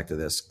aspect of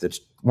this.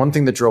 One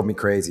thing that drove me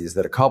crazy is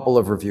that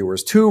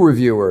two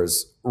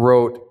reviewers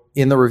wrote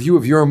in the review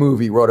of your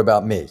movie, wrote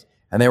about me.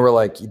 And they were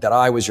like, that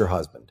I was your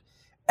husband,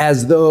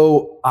 as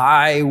though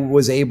I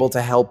was able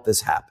to help this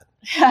happen.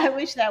 I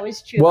wish that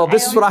was true. Well,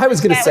 this is what I was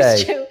going to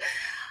say.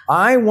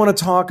 I want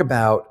to talk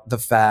about the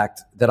fact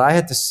that I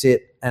had to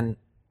sit on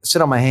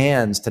my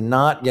hands to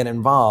not get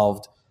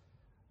involved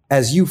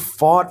as you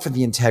fought for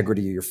the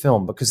integrity of your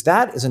film, because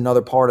that is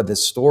another part of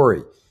this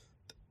story.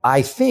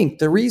 I think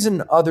the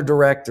reason other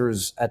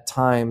directors at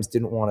times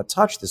didn't want to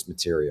touch this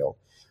material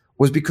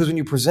was because when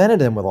you presented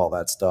them with all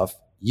that stuff,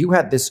 you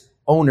had this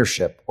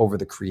ownership over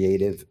the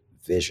creative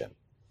vision.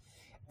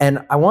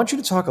 And I want you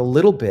to talk a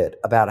little bit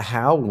about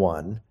how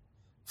one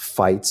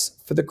fights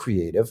for the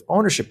creative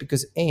ownership,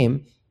 because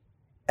AIM,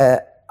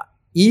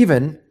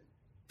 even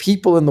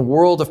people in the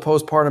world of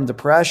postpartum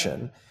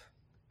depression,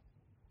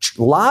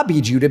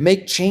 lobbied you to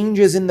make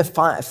changes in the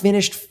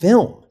finished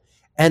film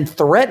and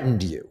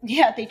threatened you.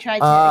 Yeah, they tried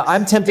to.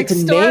 I'm tempted to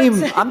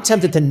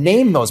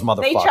name those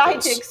motherfuckers. They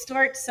tried to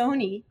extort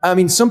Sony. I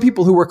mean, some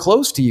people who were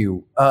close to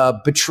you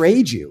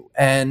betrayed you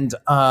and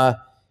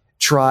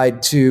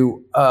tried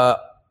to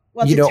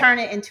turn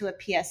it into a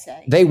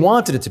PSA. They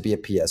wanted it to be a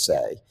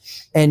PSA,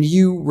 and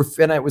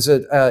it was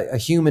a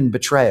human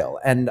betrayal.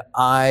 And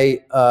I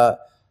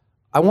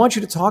want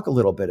you to talk a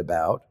little bit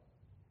about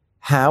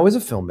how, as a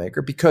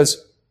filmmaker,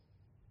 because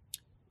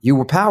you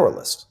were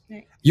powerless.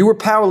 Right. You were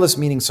powerless,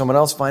 meaning someone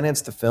else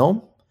financed the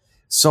film.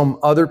 Some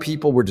other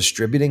people were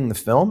distributing the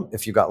film,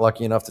 if you got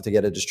lucky enough to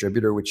get a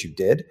distributor, which you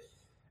did.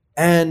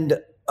 And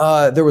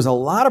there was a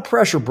lot of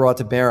pressure brought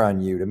to bear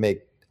on you to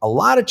make a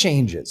lot of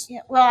changes.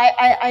 Yeah. Well,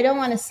 I don't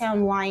want to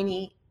sound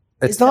whiny.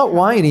 It's not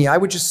whiny. I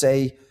would just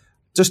say,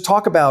 just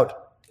talk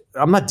about,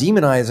 I'm not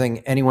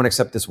demonizing anyone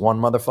except this one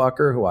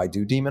motherfucker who I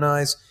do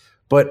demonize,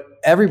 but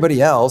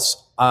everybody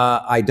else,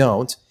 I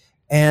don't.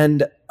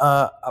 And,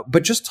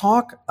 but just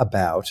talk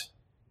about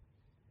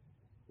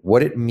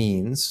what it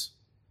means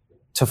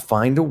to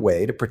find a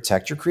way to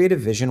protect your creative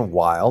vision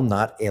while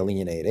not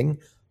alienating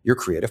your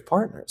creative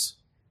partners.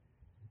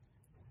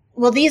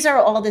 Well, these are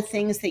all the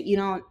things that you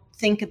don't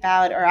think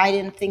about, or I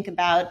didn't think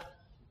about,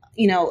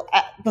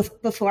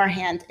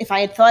 beforehand. If I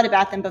had thought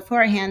about them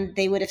beforehand,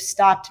 they would have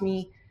stopped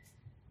me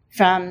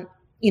from,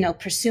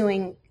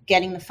 pursuing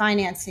getting the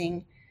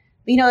financing.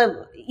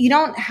 You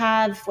don't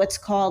have what's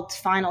called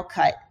final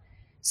cut.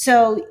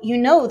 So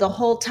the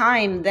whole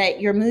time that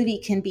your movie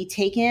can be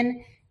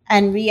taken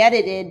and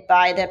re-edited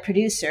by the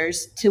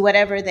producers to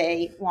whatever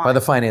they want. By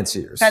the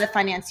financiers.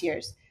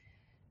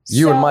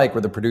 You and Mike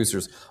were the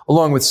producers,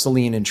 along with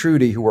Celine and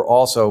Trudy, who were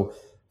also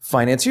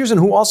financiers and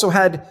who also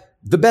had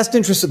the best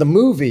interests of the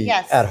movie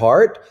at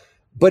heart.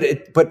 But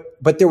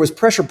there was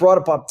pressure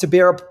brought up to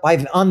bear up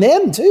on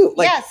them too.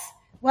 Yes.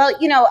 Well,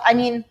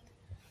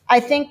 I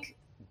think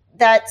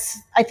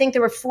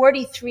there were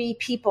 43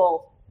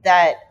 people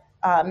that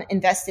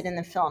invested in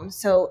the film.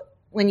 So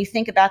when you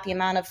think about the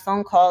amount of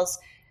phone calls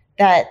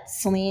that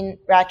Celine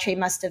Rattray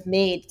must have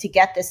made to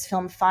get this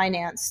film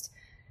financed,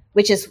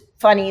 which is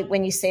funny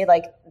when you say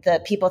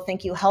the people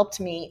think you helped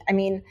me. I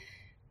mean,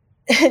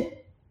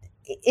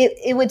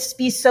 it would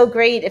be so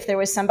great if there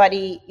was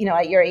somebody,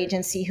 at your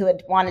agency who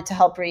had wanted to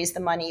help raise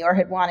the money or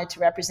had wanted to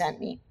represent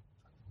me.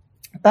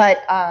 But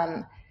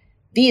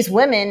these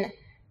women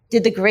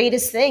did the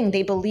greatest thing.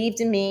 They believed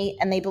in me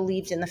and they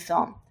believed in the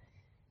film.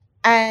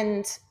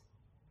 And,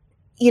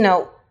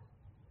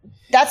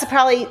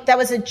 that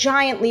was a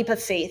giant leap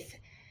of faith.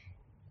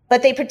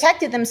 But they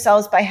protected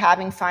themselves by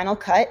having final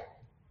cut.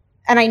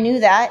 And I knew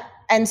that.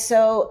 And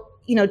so,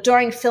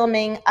 during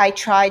filming, I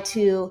tried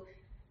to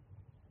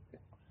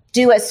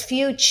do as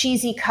few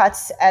cheesy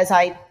cuts as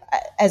I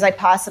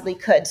possibly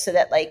could, so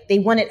that they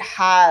wouldn't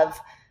have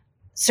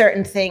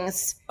certain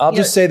things. I'll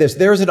just say this.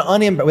 There's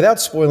without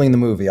spoiling the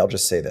movie, I'll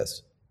just say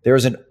this.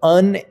 There's an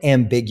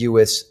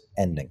unambiguous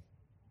ending.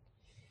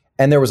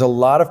 And there was a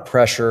lot of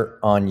pressure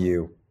on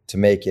you to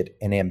make it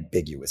an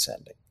ambiguous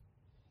ending.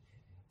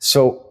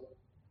 So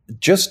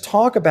just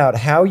talk about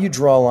how you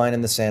draw a line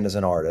in the sand as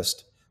an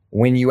artist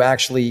when you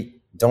actually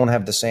don't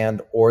have the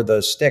sand or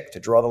the stick to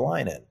draw the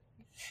line in.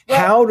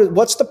 Well,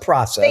 what's the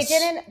process?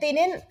 They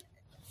didn't.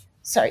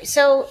 Sorry.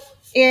 So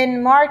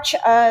in March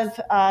of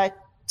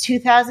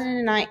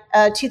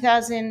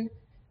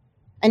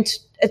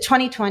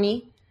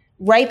 2020,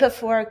 right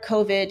before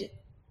COVID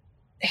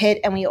hit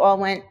and we all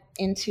went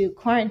into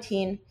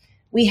quarantine,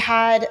 we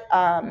had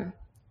a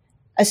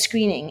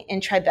screening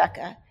in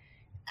Tribeca,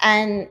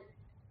 and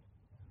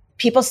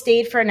people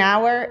stayed for an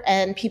hour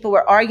and people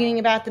were arguing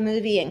about the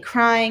movie and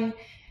crying.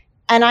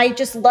 And I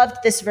just loved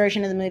this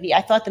version of the movie.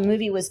 I thought the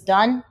movie was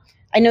done.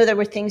 I know there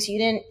were things you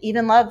didn't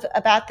even love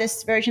about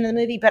this version of the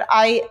movie, but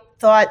I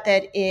thought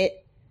that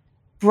it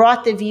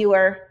brought the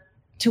viewer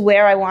to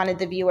where I wanted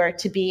the viewer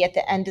to be at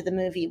the end of the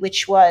movie,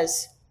 which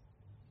was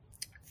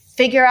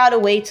figure out a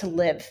way to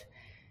live,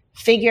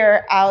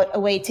 figure out a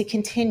way to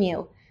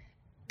continue,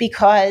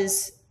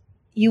 because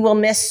you will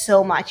miss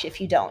so much if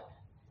you don't.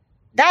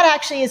 That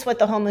actually is what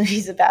the whole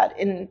movie's about.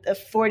 In the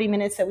 40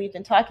 minutes that we've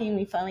been talking,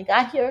 we finally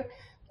got here.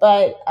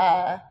 But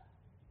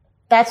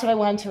that's what I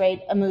wanted to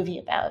write a movie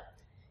about.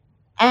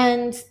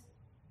 And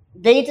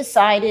they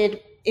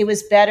decided it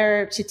was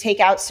better to take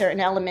out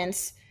certain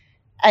elements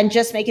and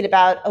just make it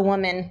about a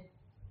woman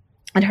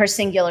and her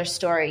singular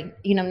story,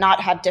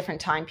 not have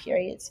different time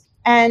periods.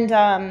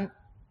 And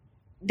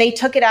they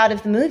took it out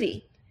of the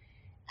movie.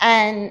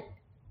 And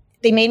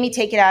they made me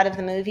take it out of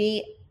the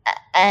movie.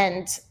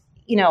 And,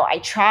 I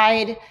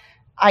tried.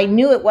 I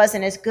knew it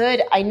wasn't as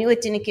good. I knew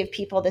it didn't give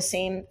people the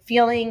same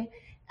feeling.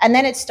 And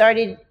then it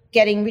started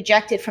getting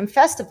rejected from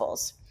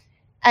festivals.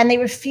 And they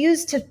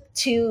refused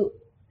to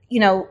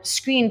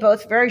screen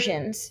both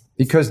versions.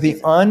 Because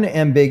the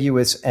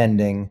unambiguous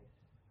ending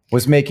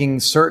was making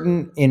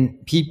certain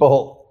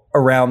people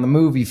around the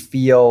movie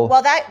feel...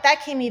 Well,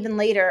 that came even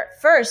later.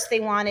 First, they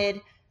wanted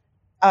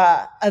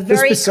a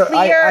very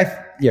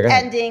clear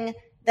ending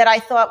that I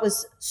thought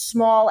was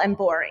small and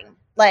boring.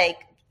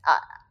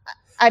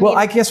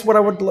 I guess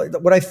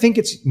what I think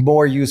it's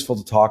more useful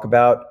to talk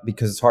about,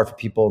 because it's hard for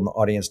people in the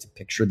audience to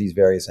picture these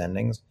various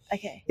endings,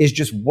 is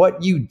just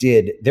what you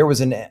did. There was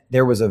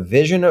a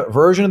version of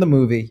the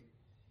movie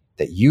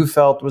that you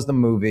felt was the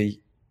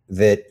movie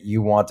that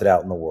you wanted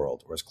out in the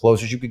world, or as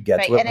close as you could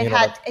get to it.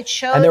 And it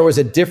showed. And there was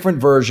a different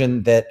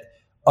version that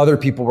other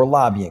people were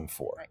lobbying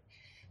for. Right.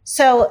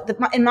 So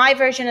in my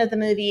version of the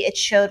movie, it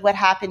showed what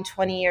happened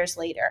 20 years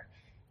later.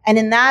 And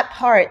in that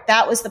part,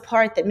 that was the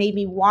part that made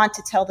me want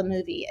to tell the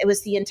movie. It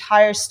was the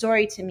entire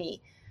story to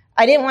me.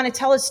 I didn't want to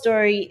tell a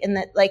story in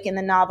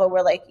the novel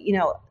where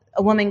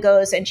a woman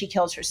goes and she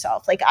kills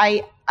herself.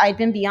 I'd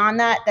been beyond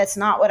that. That's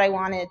not what I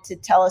wanted to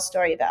tell a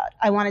story about.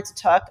 I wanted to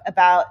talk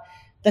about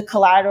the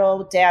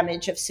collateral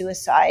damage of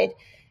suicide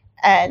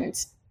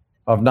and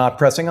of not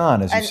pressing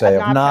on, as you say,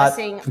 of not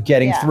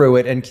getting through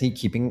it and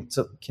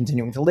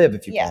continuing to live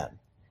if you can.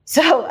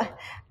 So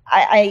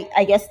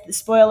I guess the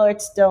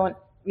spoilers don't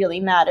really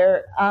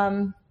matter.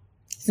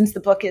 Since the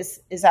book is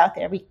out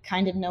there, we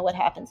kind of know what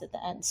happens at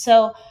the end.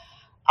 So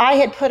I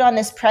had put on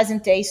this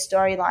present day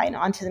storyline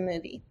onto the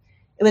movie.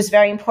 It was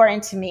very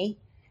important to me.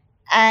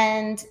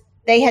 And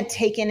they had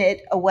taken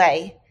it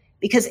away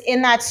because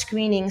in that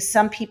screening,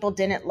 some people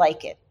didn't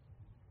like it.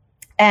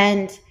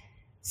 And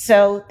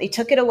so they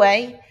took it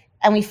away,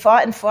 and we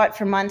fought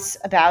for months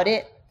about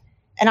it.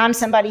 And I'm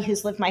somebody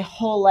who's lived my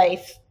whole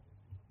life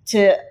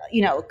to,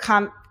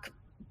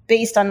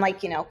 based on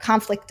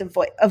conflict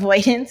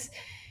avoidance.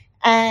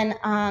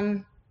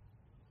 And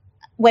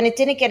when it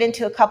didn't get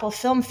into a couple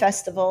film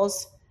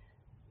festivals,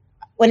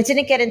 when it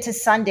didn't get into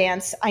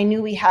Sundance, I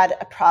knew we had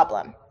a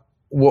problem.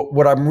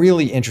 What I'm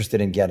really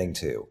interested in getting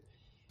to,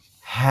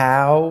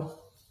 how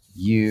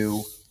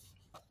you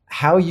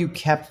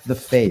kept the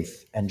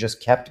faith and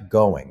just kept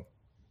going,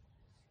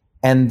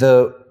 and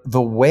the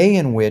way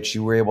in which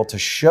you were able to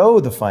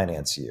show the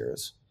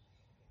financiers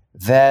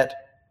that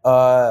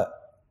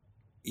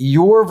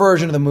your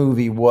version of the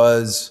movie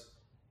was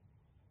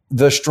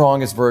the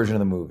strongest version of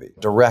the movie.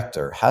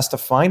 Director has to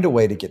find a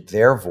way to get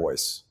their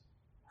voice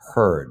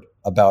heard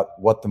about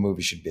what the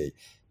movie should be,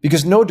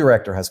 because no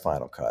director has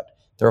final cut.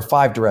 There are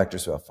 5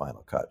 directors who have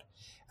final cut.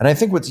 And I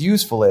think what's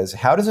useful is,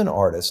 how does an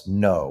artist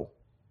know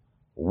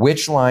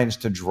which lines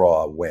to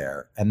draw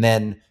where, and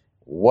then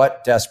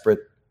what desperate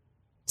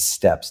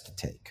steps to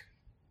take?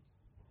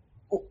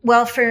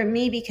 Well, for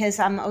me, because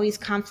I'm always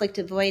conflict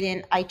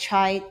avoidant, I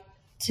try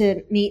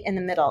to meet in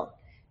the middle.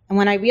 And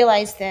when I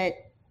realized that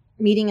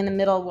meeting in the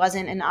middle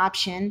wasn't an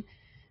option,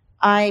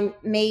 I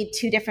made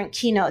 2 different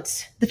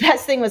keynotes. The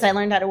best thing was I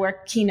learned how to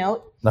work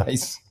Keynote.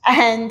 Nice.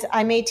 And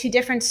I made 2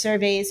 different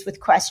surveys with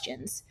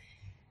questions.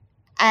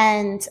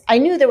 And I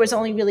knew there was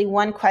only really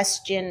one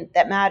question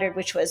that mattered,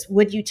 which was,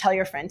 would you tell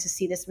your friend to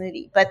see this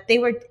movie? But they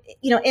were,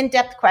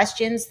 in-depth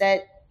questions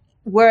that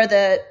were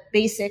the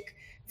basic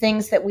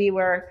things that we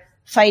were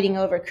fighting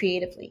over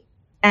creatively.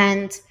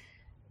 And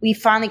we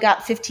finally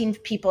got 15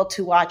 people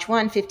to watch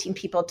one, 15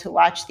 people to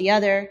watch the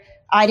other.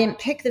 I didn't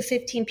pick the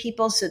 15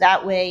 people, so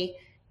that way,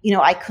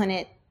 I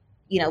couldn't,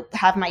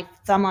 have my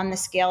thumb on the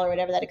scale or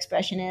whatever that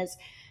expression is.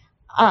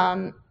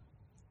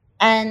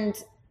 And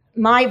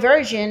my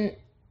version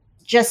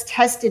just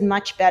tested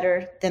much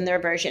better than their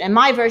version. And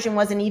my version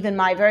wasn't even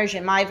my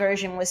version. My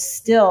version was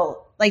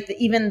still like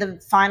even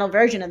the final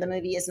version of the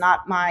movie is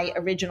not my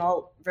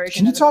original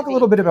version. Can you talk a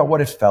little bit about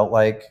what it felt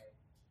like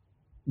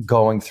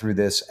going through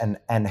this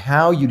and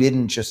how you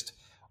didn't just,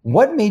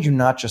 what made you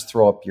not just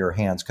throw up your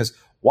hands? Because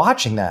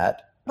watching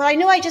that. Well, I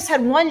knew I just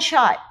had one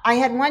shot. I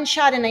had one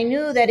shot, and I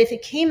knew that if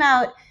it came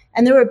out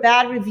and there were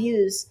bad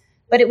reviews,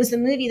 but it was the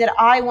movie that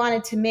I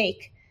wanted to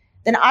make,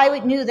 then I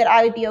knew that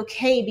I would be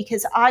okay,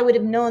 because I would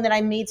have known that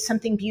I made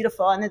something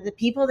beautiful, and that the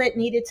people that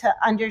needed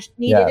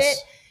it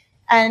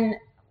and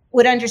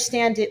would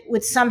understand it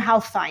would somehow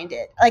find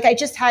it. Like, I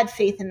just had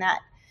faith in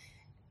that.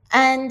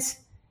 And,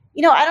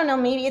 I don't know,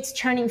 maybe it's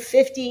turning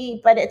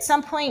 50, but at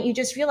some point you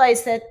just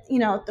realize that,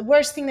 the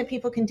worst thing that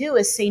people can do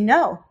is say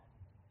no.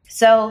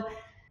 So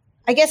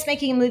I guess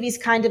making a movie is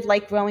kind of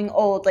like growing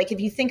old. Like, if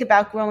you think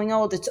about growing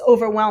old, it's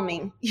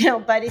overwhelming,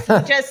 but if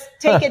you just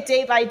take it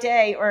day by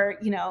day, or,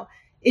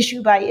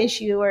 issue by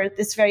issue, or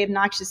this very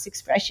obnoxious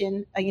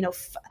expression,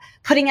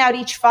 putting out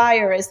each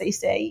fire, as they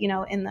say,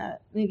 in the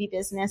movie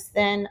business,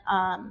 then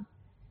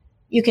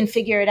you can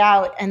figure it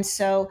out. And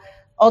so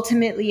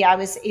ultimately I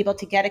was able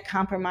to get a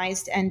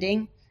compromised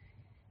ending.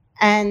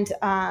 And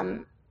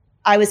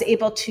I was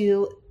able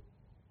to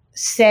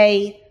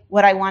say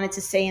what I wanted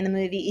to say in the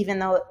movie, even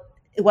though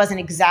it wasn't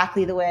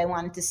exactly the way I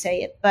wanted to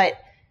say it. But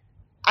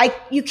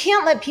you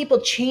can't let people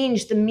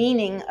change the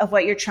meaning of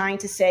what you're trying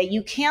to say.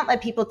 You can't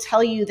let people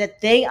tell you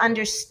that they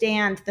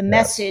understand the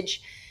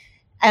message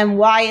and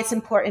why it's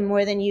important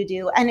more than you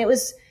do. And it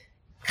was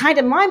kind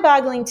of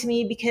mind-boggling to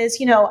me because,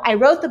 I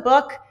wrote the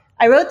book,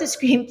 I wrote the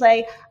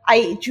screenplay,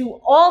 I drew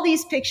all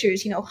these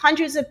pictures,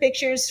 hundreds of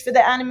pictures for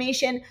the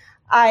animation.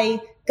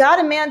 I got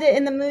Amanda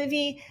in the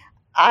movie.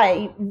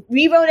 I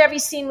rewrote every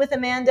scene with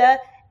Amanda,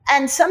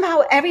 and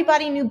somehow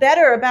everybody knew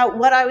better about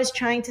what I was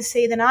trying to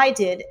say than I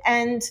did.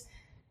 And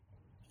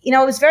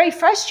it was very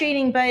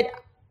frustrating, but,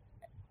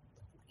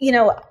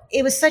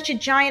 it was such a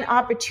giant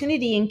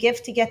opportunity and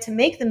gift to get to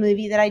make the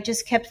movie that I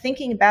just kept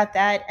thinking about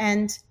that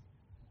and,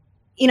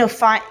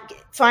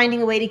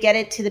 finding a way to get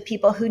it to the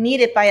people who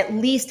need it by at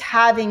least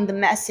having the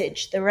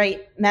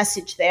right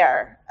message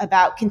there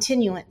about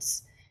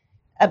continuance,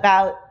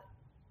 about,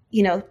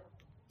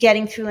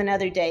 getting through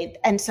another day.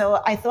 And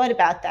so I thought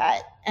about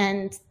that,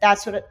 and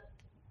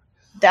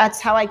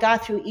that's how I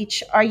got through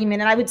each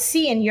argument. And I would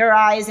see in your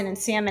eyes and in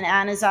Sam and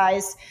Anna's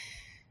eyes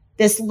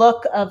this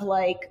look of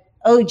like,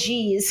 oh,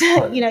 geez,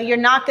 you're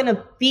not going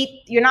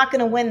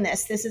to win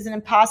this. This is an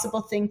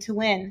impossible thing to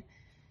win.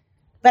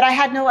 But I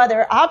had no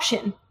other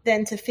option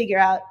than to figure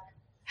out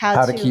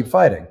how to keep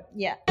fighting.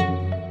 Yeah.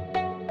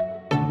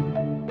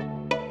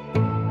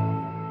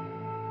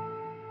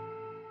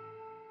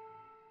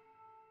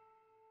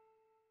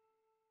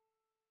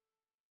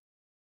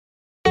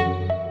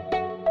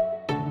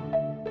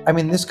 I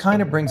mean, this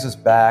kind of brings us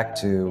back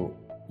to,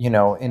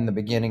 in the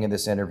beginning of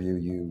this interview,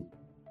 you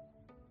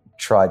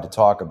tried to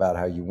talk about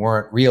how you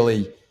weren't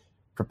really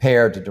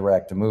prepared to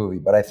direct a movie.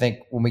 But I think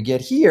when we get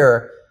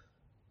here,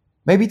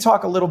 maybe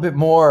talk a little bit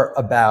more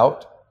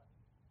about,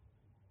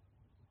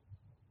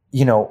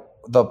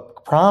 the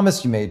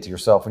promise you made to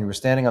yourself when you were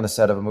standing on the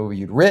set of a movie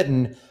you'd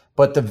written,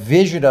 but the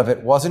vision of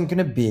it wasn't going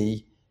to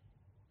be,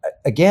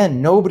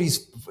 again,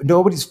 nobody's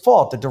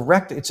fault.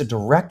 It's a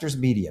director's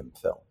medium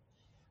film.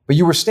 But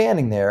you were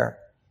standing there,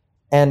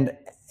 and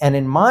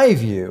in my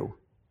view,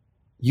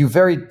 you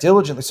very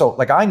diligently, so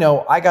like I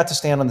know I got to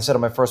stand on the set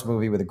of my first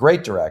movie with a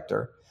great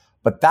director,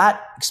 but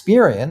that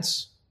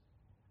experience,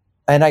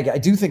 and I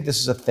do think this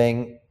is a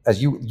thing,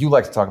 as you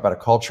like to talk about,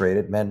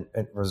 acculturated men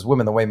versus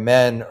women, the way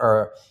men,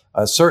 or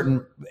a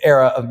certain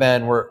era of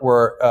men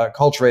were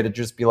acculturated,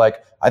 just be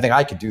like, I think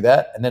I could do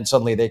that, and then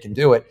suddenly they can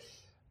do it,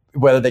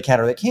 whether they can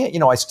or they can't.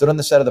 I stood on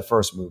the set of the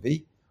first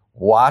movie,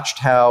 watched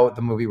how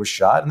the movie was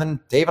shot, and then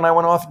Dave and I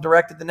went off and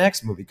directed the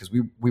next movie because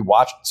we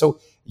watched. So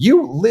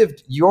you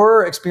lived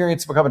your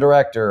experience to become a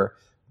director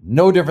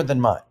no different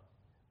than mine.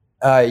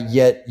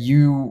 Yet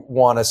you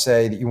want to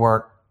say that you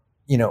weren't,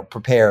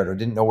 prepared or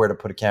didn't know where to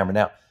put a camera.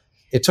 Now,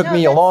 it took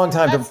me a long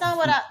time that's to. Not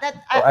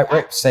what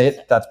wait, say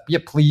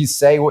it. Please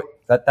say what.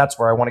 That's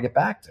where I want to get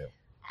back to.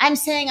 I'm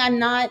saying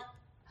I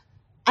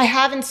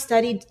haven't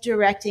studied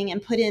directing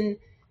and put in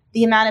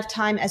the amount of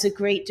time as a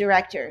great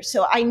director.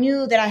 So I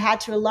knew that I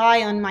had to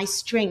rely on my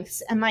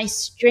strengths, and my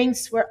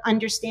strengths were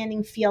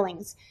understanding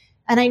feelings.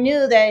 And I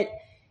knew that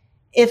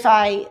if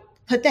I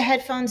put the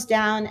headphones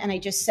down and I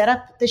just set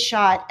up the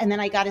shot, and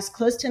then I got as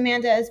close to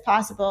Amanda as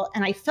possible,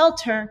 and I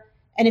felt her,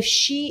 and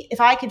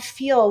if I could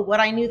feel what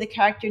I knew the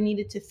character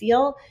needed to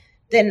feel,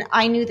 then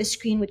I knew the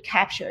screen would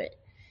capture it.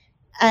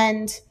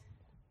 And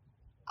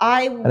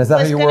is that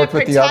how you worked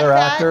with the other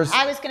actors?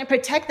 I was going to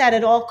protect that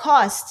at all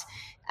costs.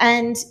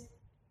 And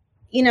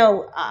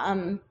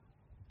I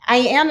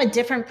am a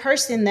different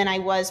person than I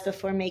was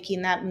before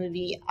making that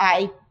movie.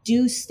 I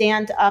do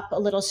stand up a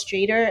little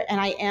straighter, and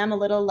I am a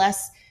little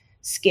less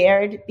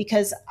scared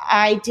because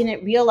I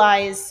didn't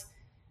realize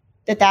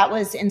that that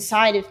was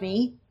inside of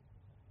me,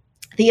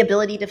 the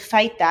ability to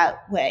fight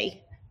that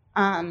way.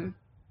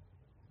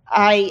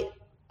 I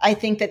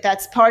think that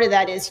that's part of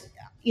that is,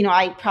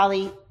 I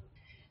probably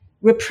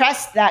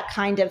repressed that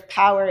kind of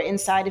power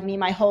inside of me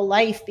my whole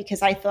life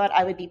because I thought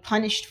I would be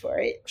punished for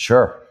it.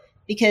 Sure.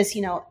 Because,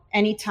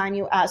 anytime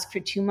you ask for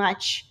too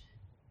much,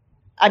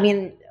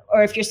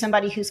 or if you're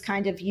somebody who's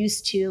kind of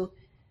used to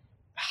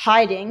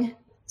hiding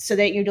so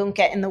that you don't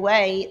get in the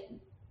way,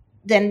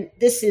 then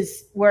this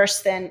is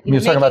worse than you're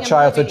talking about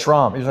childhood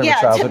trauma.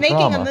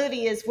 Making a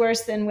movie is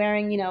worse than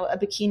wearing, a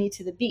bikini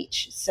to the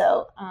beach.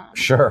 So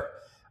sure.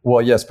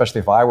 Well, yeah, especially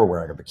if I were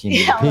wearing a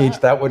bikini to the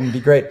beach, that wouldn't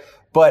be great.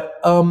 But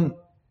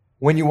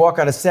when you walk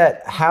on a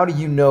set, how do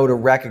you know to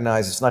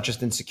recognize it's not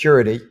just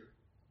insecurity?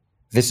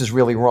 This is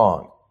really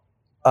wrong.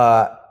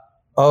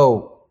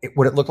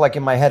 What it looked like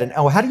in my head, and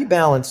how do you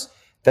balance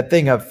that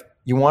thing of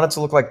you want it to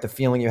look like the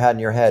feeling you had in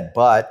your head,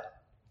 but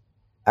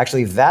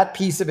actually that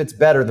piece of it's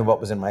better than what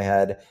was in my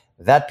head.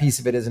 That piece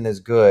of it isn't as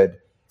good.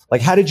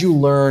 Like, how did you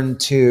learn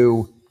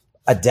to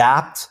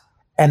adapt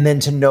and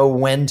then to know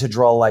when to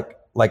draw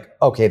like,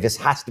 okay, this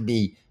has to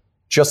be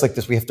just like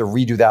this. We have to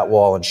redo that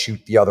wall and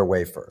shoot the other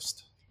way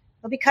first.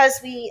 Well, because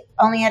we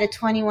only had a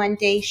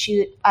 21-day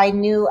shoot, I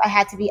knew I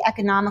had to be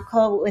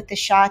economical with the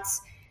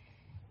shots.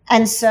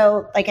 And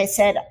so, like I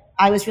said,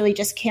 I was really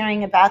just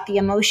caring about the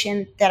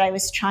emotion that I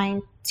was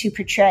trying to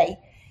portray.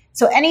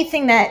 So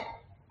anything that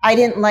I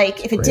didn't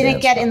like, if it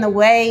didn't get in the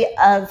way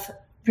of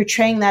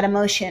portraying that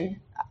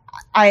emotion,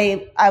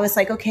 I was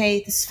like,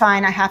 okay, this is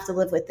fine. I have to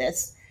live with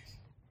this.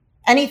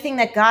 Anything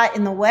that got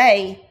in the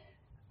way,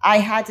 I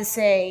had to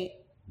say,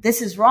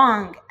 this is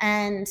wrong.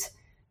 And,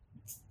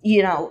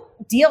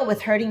 deal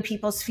with hurting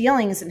people's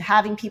feelings and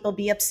having people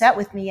be upset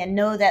with me and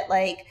know that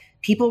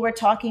people were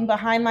talking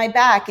behind my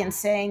back and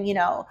saying,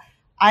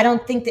 I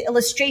don't think the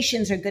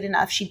illustrations are good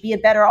enough. She'd be a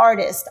better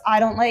artist. I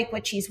don't like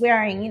what she's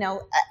wearing.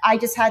 I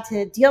just had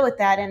to deal with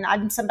that. And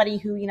I'm somebody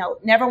who,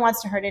 never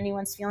wants to hurt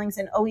anyone's feelings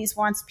and always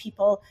wants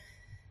people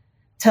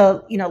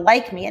to,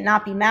 like me and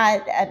not be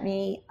mad at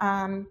me.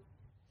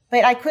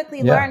 But I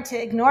quickly learned to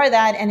ignore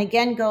that and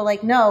again go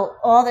no,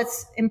 all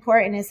that's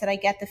important is that I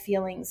get the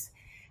feelings.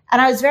 And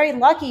I was very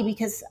lucky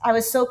because I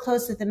was so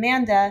close with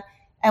Amanda,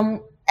 and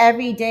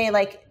every day,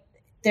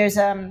 there's,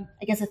 I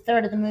guess a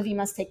third of the movie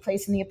must take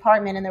place in the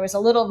apartment, and there was a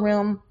little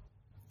room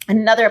in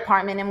another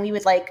apartment, and we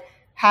would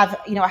have,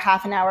 a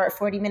half an hour or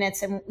 40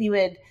 minutes, and we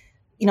would,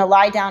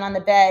 lie down on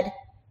the bed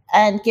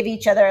and give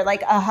each other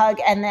a hug.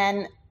 And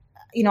then,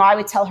 I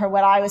would tell her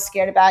what I was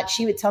scared about.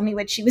 She would tell me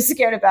what she was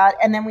scared about.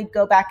 And then we'd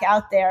go back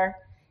out there,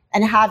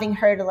 and having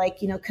her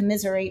to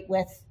commiserate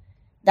with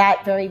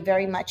that very,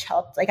 very much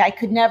helped. I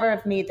could never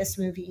have made this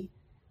movie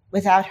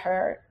without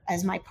her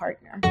as my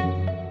partner.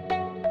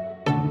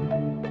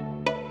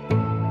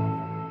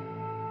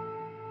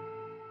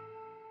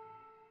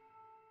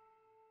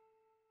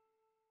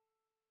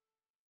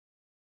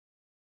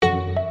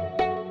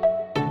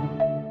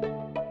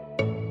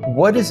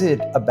 What is it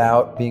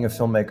about being a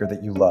filmmaker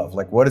that you love?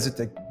 What is it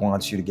that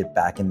wants you to get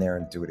back in there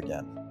and do it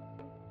again?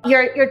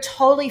 You're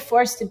totally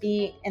forced to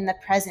be in the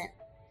present.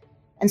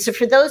 And so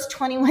for those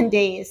 21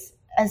 days,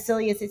 as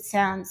silly as it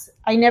sounds,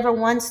 I never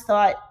once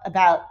thought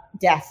about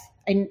death.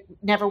 I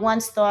never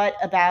once thought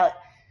about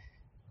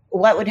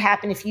what would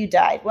happen if you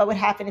died, what would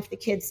happen if the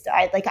kids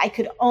died. I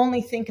could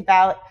only think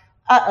about,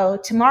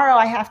 tomorrow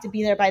I have to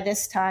be there by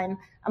this time.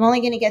 I'm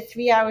only going to get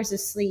 3 hours of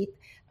sleep.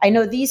 I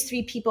know these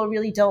 3 people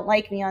really don't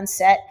like me on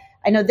set.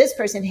 I know this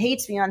person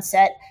hates me on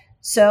set.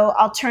 So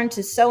I'll turn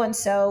to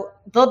so-and-so.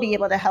 They'll be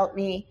able to help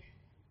me.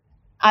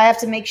 I have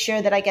to make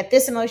sure that I get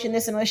this emotion, and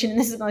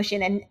this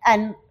emotion.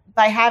 And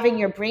by having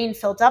your brain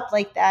filled up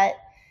like that,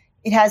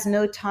 it has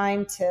no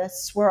time to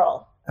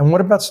swirl. And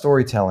what about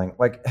storytelling?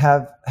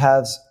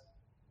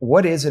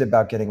 What is it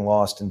about getting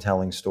lost in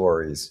telling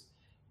stories,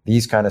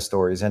 these kind of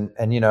stories, and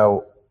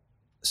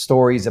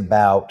stories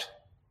about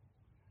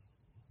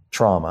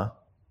trauma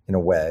in a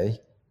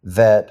way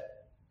that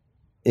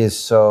is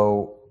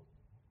so,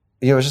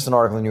 it was just an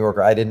article in the New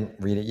Yorker. I didn't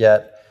read it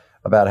yet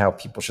about how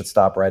people should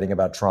stop writing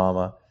about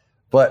trauma.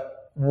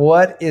 But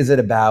what is it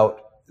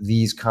about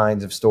these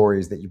kinds of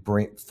stories that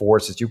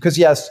forces you? Because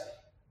yes,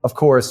 of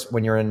course,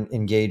 when you're in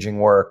engaging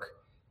work,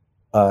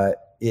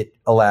 it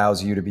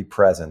allows you to be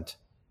present.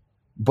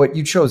 But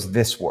you chose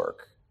this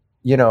work.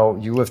 You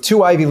have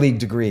 2 Ivy League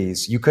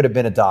degrees. You could have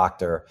been a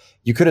doctor.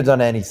 You could have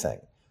done anything.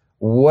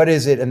 What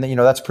is it? And then,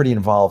 that's pretty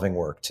involving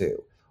work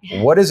too.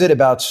 What is it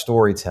about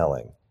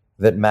storytelling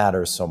that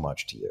matters so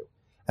much to you?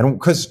 And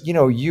because,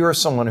 you're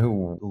someone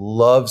who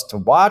loves to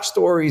watch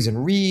stories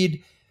and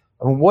read.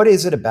 What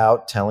is it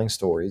about telling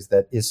stories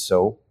that is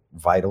so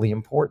vitally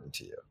important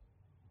to you?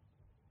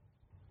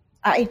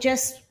 I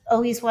just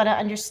always want to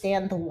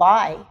understand the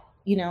why.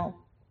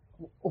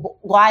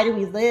 Why do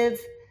we live?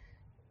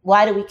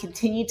 Why do we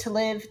continue to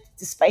live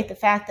despite the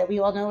fact that we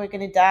all know we're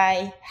going to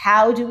die?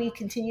 How do we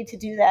continue to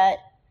do that?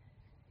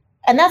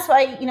 And that's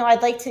why,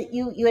 I'd like to,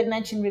 you had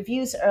mentioned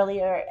reviews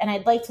earlier, and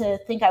I'd like to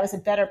think I was a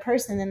better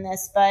person than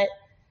this, but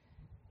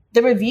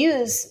the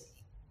reviews,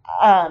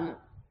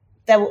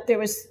 that there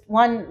was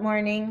one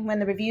morning when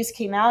the reviews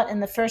came out,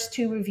 and the first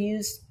two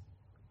reviews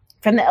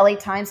from the LA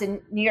Times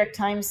and New York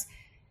Times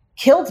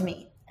killed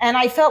me. And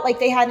I felt like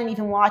they hadn't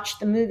even watched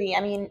the movie.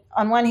 I mean,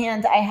 on one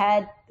hand, I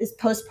had this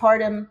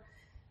postpartum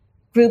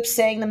group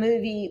saying the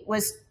movie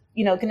was,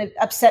 going to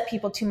upset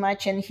people too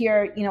much. And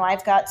here,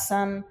 I've got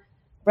some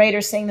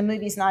writers saying the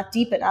movie's not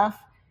deep enough.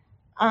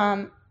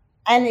 And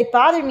it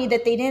bothered me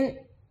that they didn't,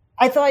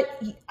 I thought,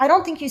 I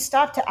don't think you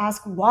stopped to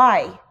ask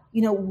why.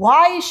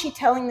 Why is she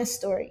telling this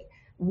story?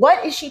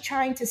 What is she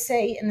trying to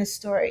say in this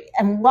story?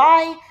 And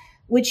why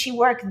would she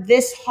work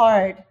this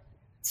hard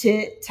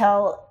to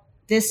tell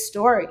this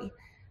story?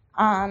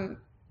 And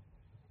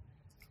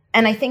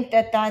I think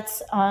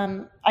that's,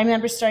 I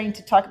remember starting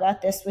to talk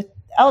about this with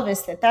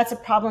Elvis, that's a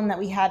problem that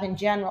we have in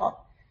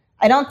general.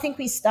 I don't think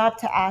we stop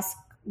to ask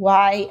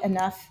why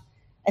enough.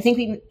 I think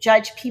we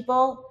judge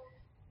people,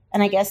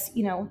 and I guess,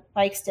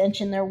 by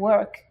extension, their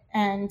work.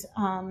 And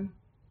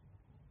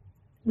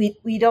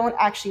we don't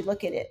actually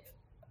look at it,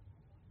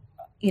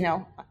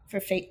 for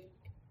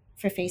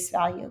face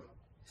value.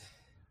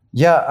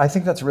 Yeah, I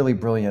think that's really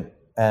brilliant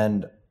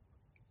and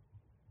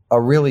a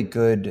really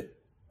good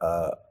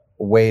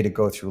way to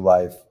go through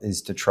life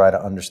is to try to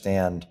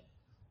understand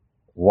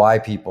why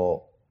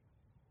people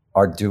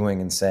are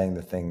doing and saying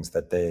the things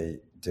that they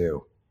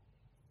do.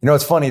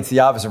 It's funny. It's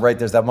the opposite, right?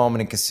 There's that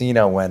moment in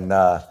Casino when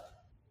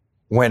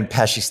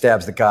Pesci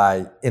stabs the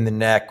guy in the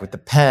neck with the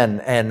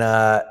pen, and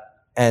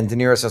De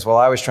Niro says, "Well,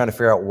 I was trying to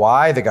figure out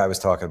why the guy was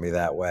talking to me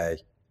that way.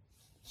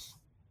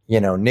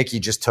 Nicky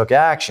just took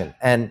action."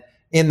 And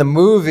in the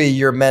movie,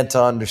 you're meant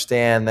to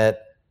understand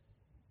that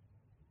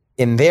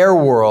in their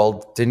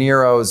world, De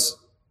Niro's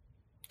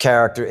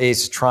character,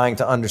 Ace, trying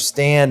to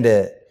understand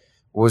it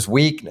was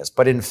weakness,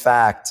 but in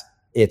fact,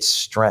 it's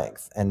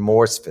strength and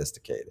more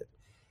sophisticated.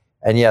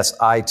 And yes,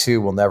 I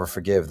too will never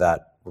forgive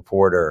that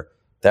reporter,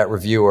 that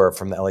reviewer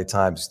from the LA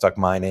Times who stuck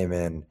my name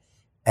in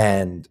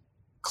and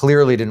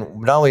clearly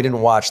not only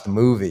didn't watch the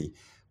movie,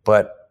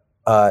 but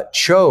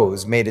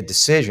made a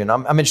decision.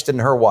 I'm interested in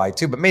her why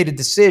too, but made a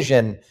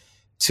decision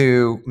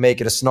to make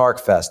it a snark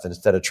fest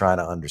instead of trying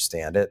to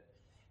understand it.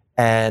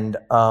 And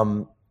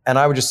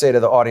I would just say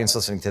to the audience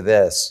listening to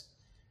this,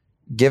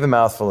 give A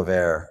Mouthful of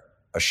Air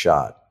a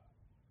shot.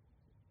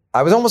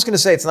 I was almost going to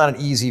say it's not an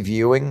easy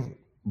viewing,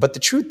 but the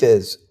truth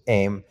is,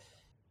 Aim,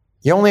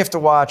 you only have to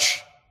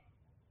watch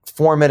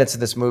 4 minutes of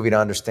this movie to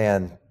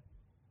understand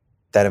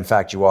that, in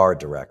fact, you are a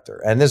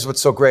director. And this is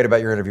what's so great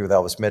about your interview with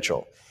Elvis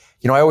Mitchell.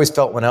 I always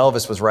felt when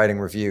Elvis was writing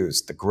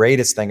reviews, the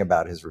greatest thing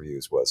about his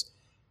reviews was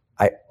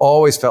I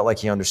always felt like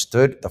he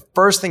understood. The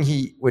first thing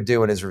he would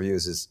do in his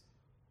reviews is,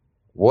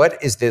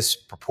 what is this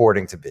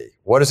purporting to be?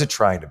 What is it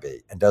trying to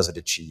be? And does it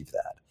achieve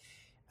that?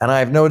 And I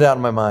have no doubt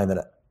in my mind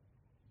that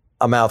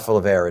A Mouthful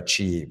of Air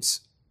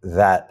achieves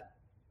that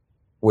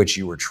which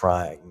you were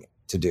trying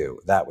to do,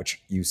 that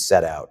which you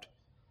set out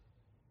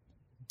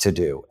to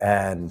do.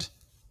 And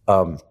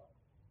I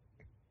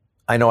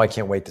know I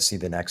can't wait to see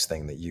the next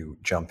thing that you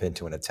jump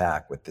into and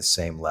attack with the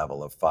same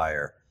level of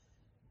fire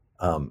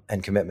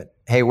and commitment.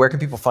 Hey, where can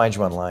people find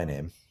you online,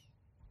 Aim?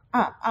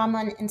 I'm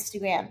on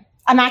Instagram.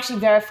 I'm actually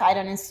verified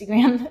on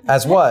Instagram.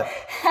 As what?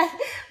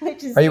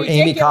 Which is Are you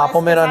Amy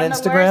Koppelman on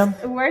Instagram?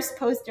 The worst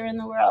poster in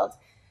the world.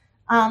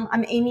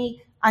 I'm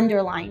Amy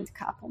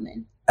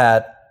 _Koppelman.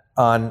 At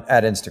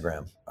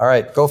Instagram. All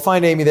right, go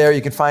find Amy there.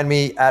 You can find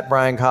me at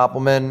Brian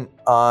Koppelman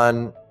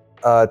on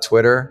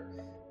Twitter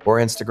or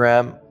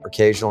Instagram,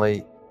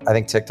 occasionally. I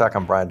think TikTok,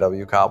 I'm Brian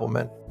W.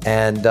 Koppelman.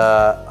 And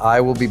I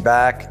will be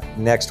back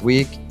next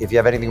week. If you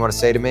have anything you want to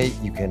say to me,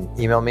 you can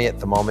email me at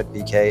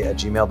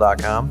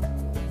themomentbk@gmail.com.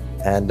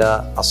 And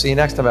I'll see you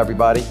next time,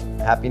 everybody.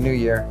 Happy New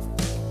Year.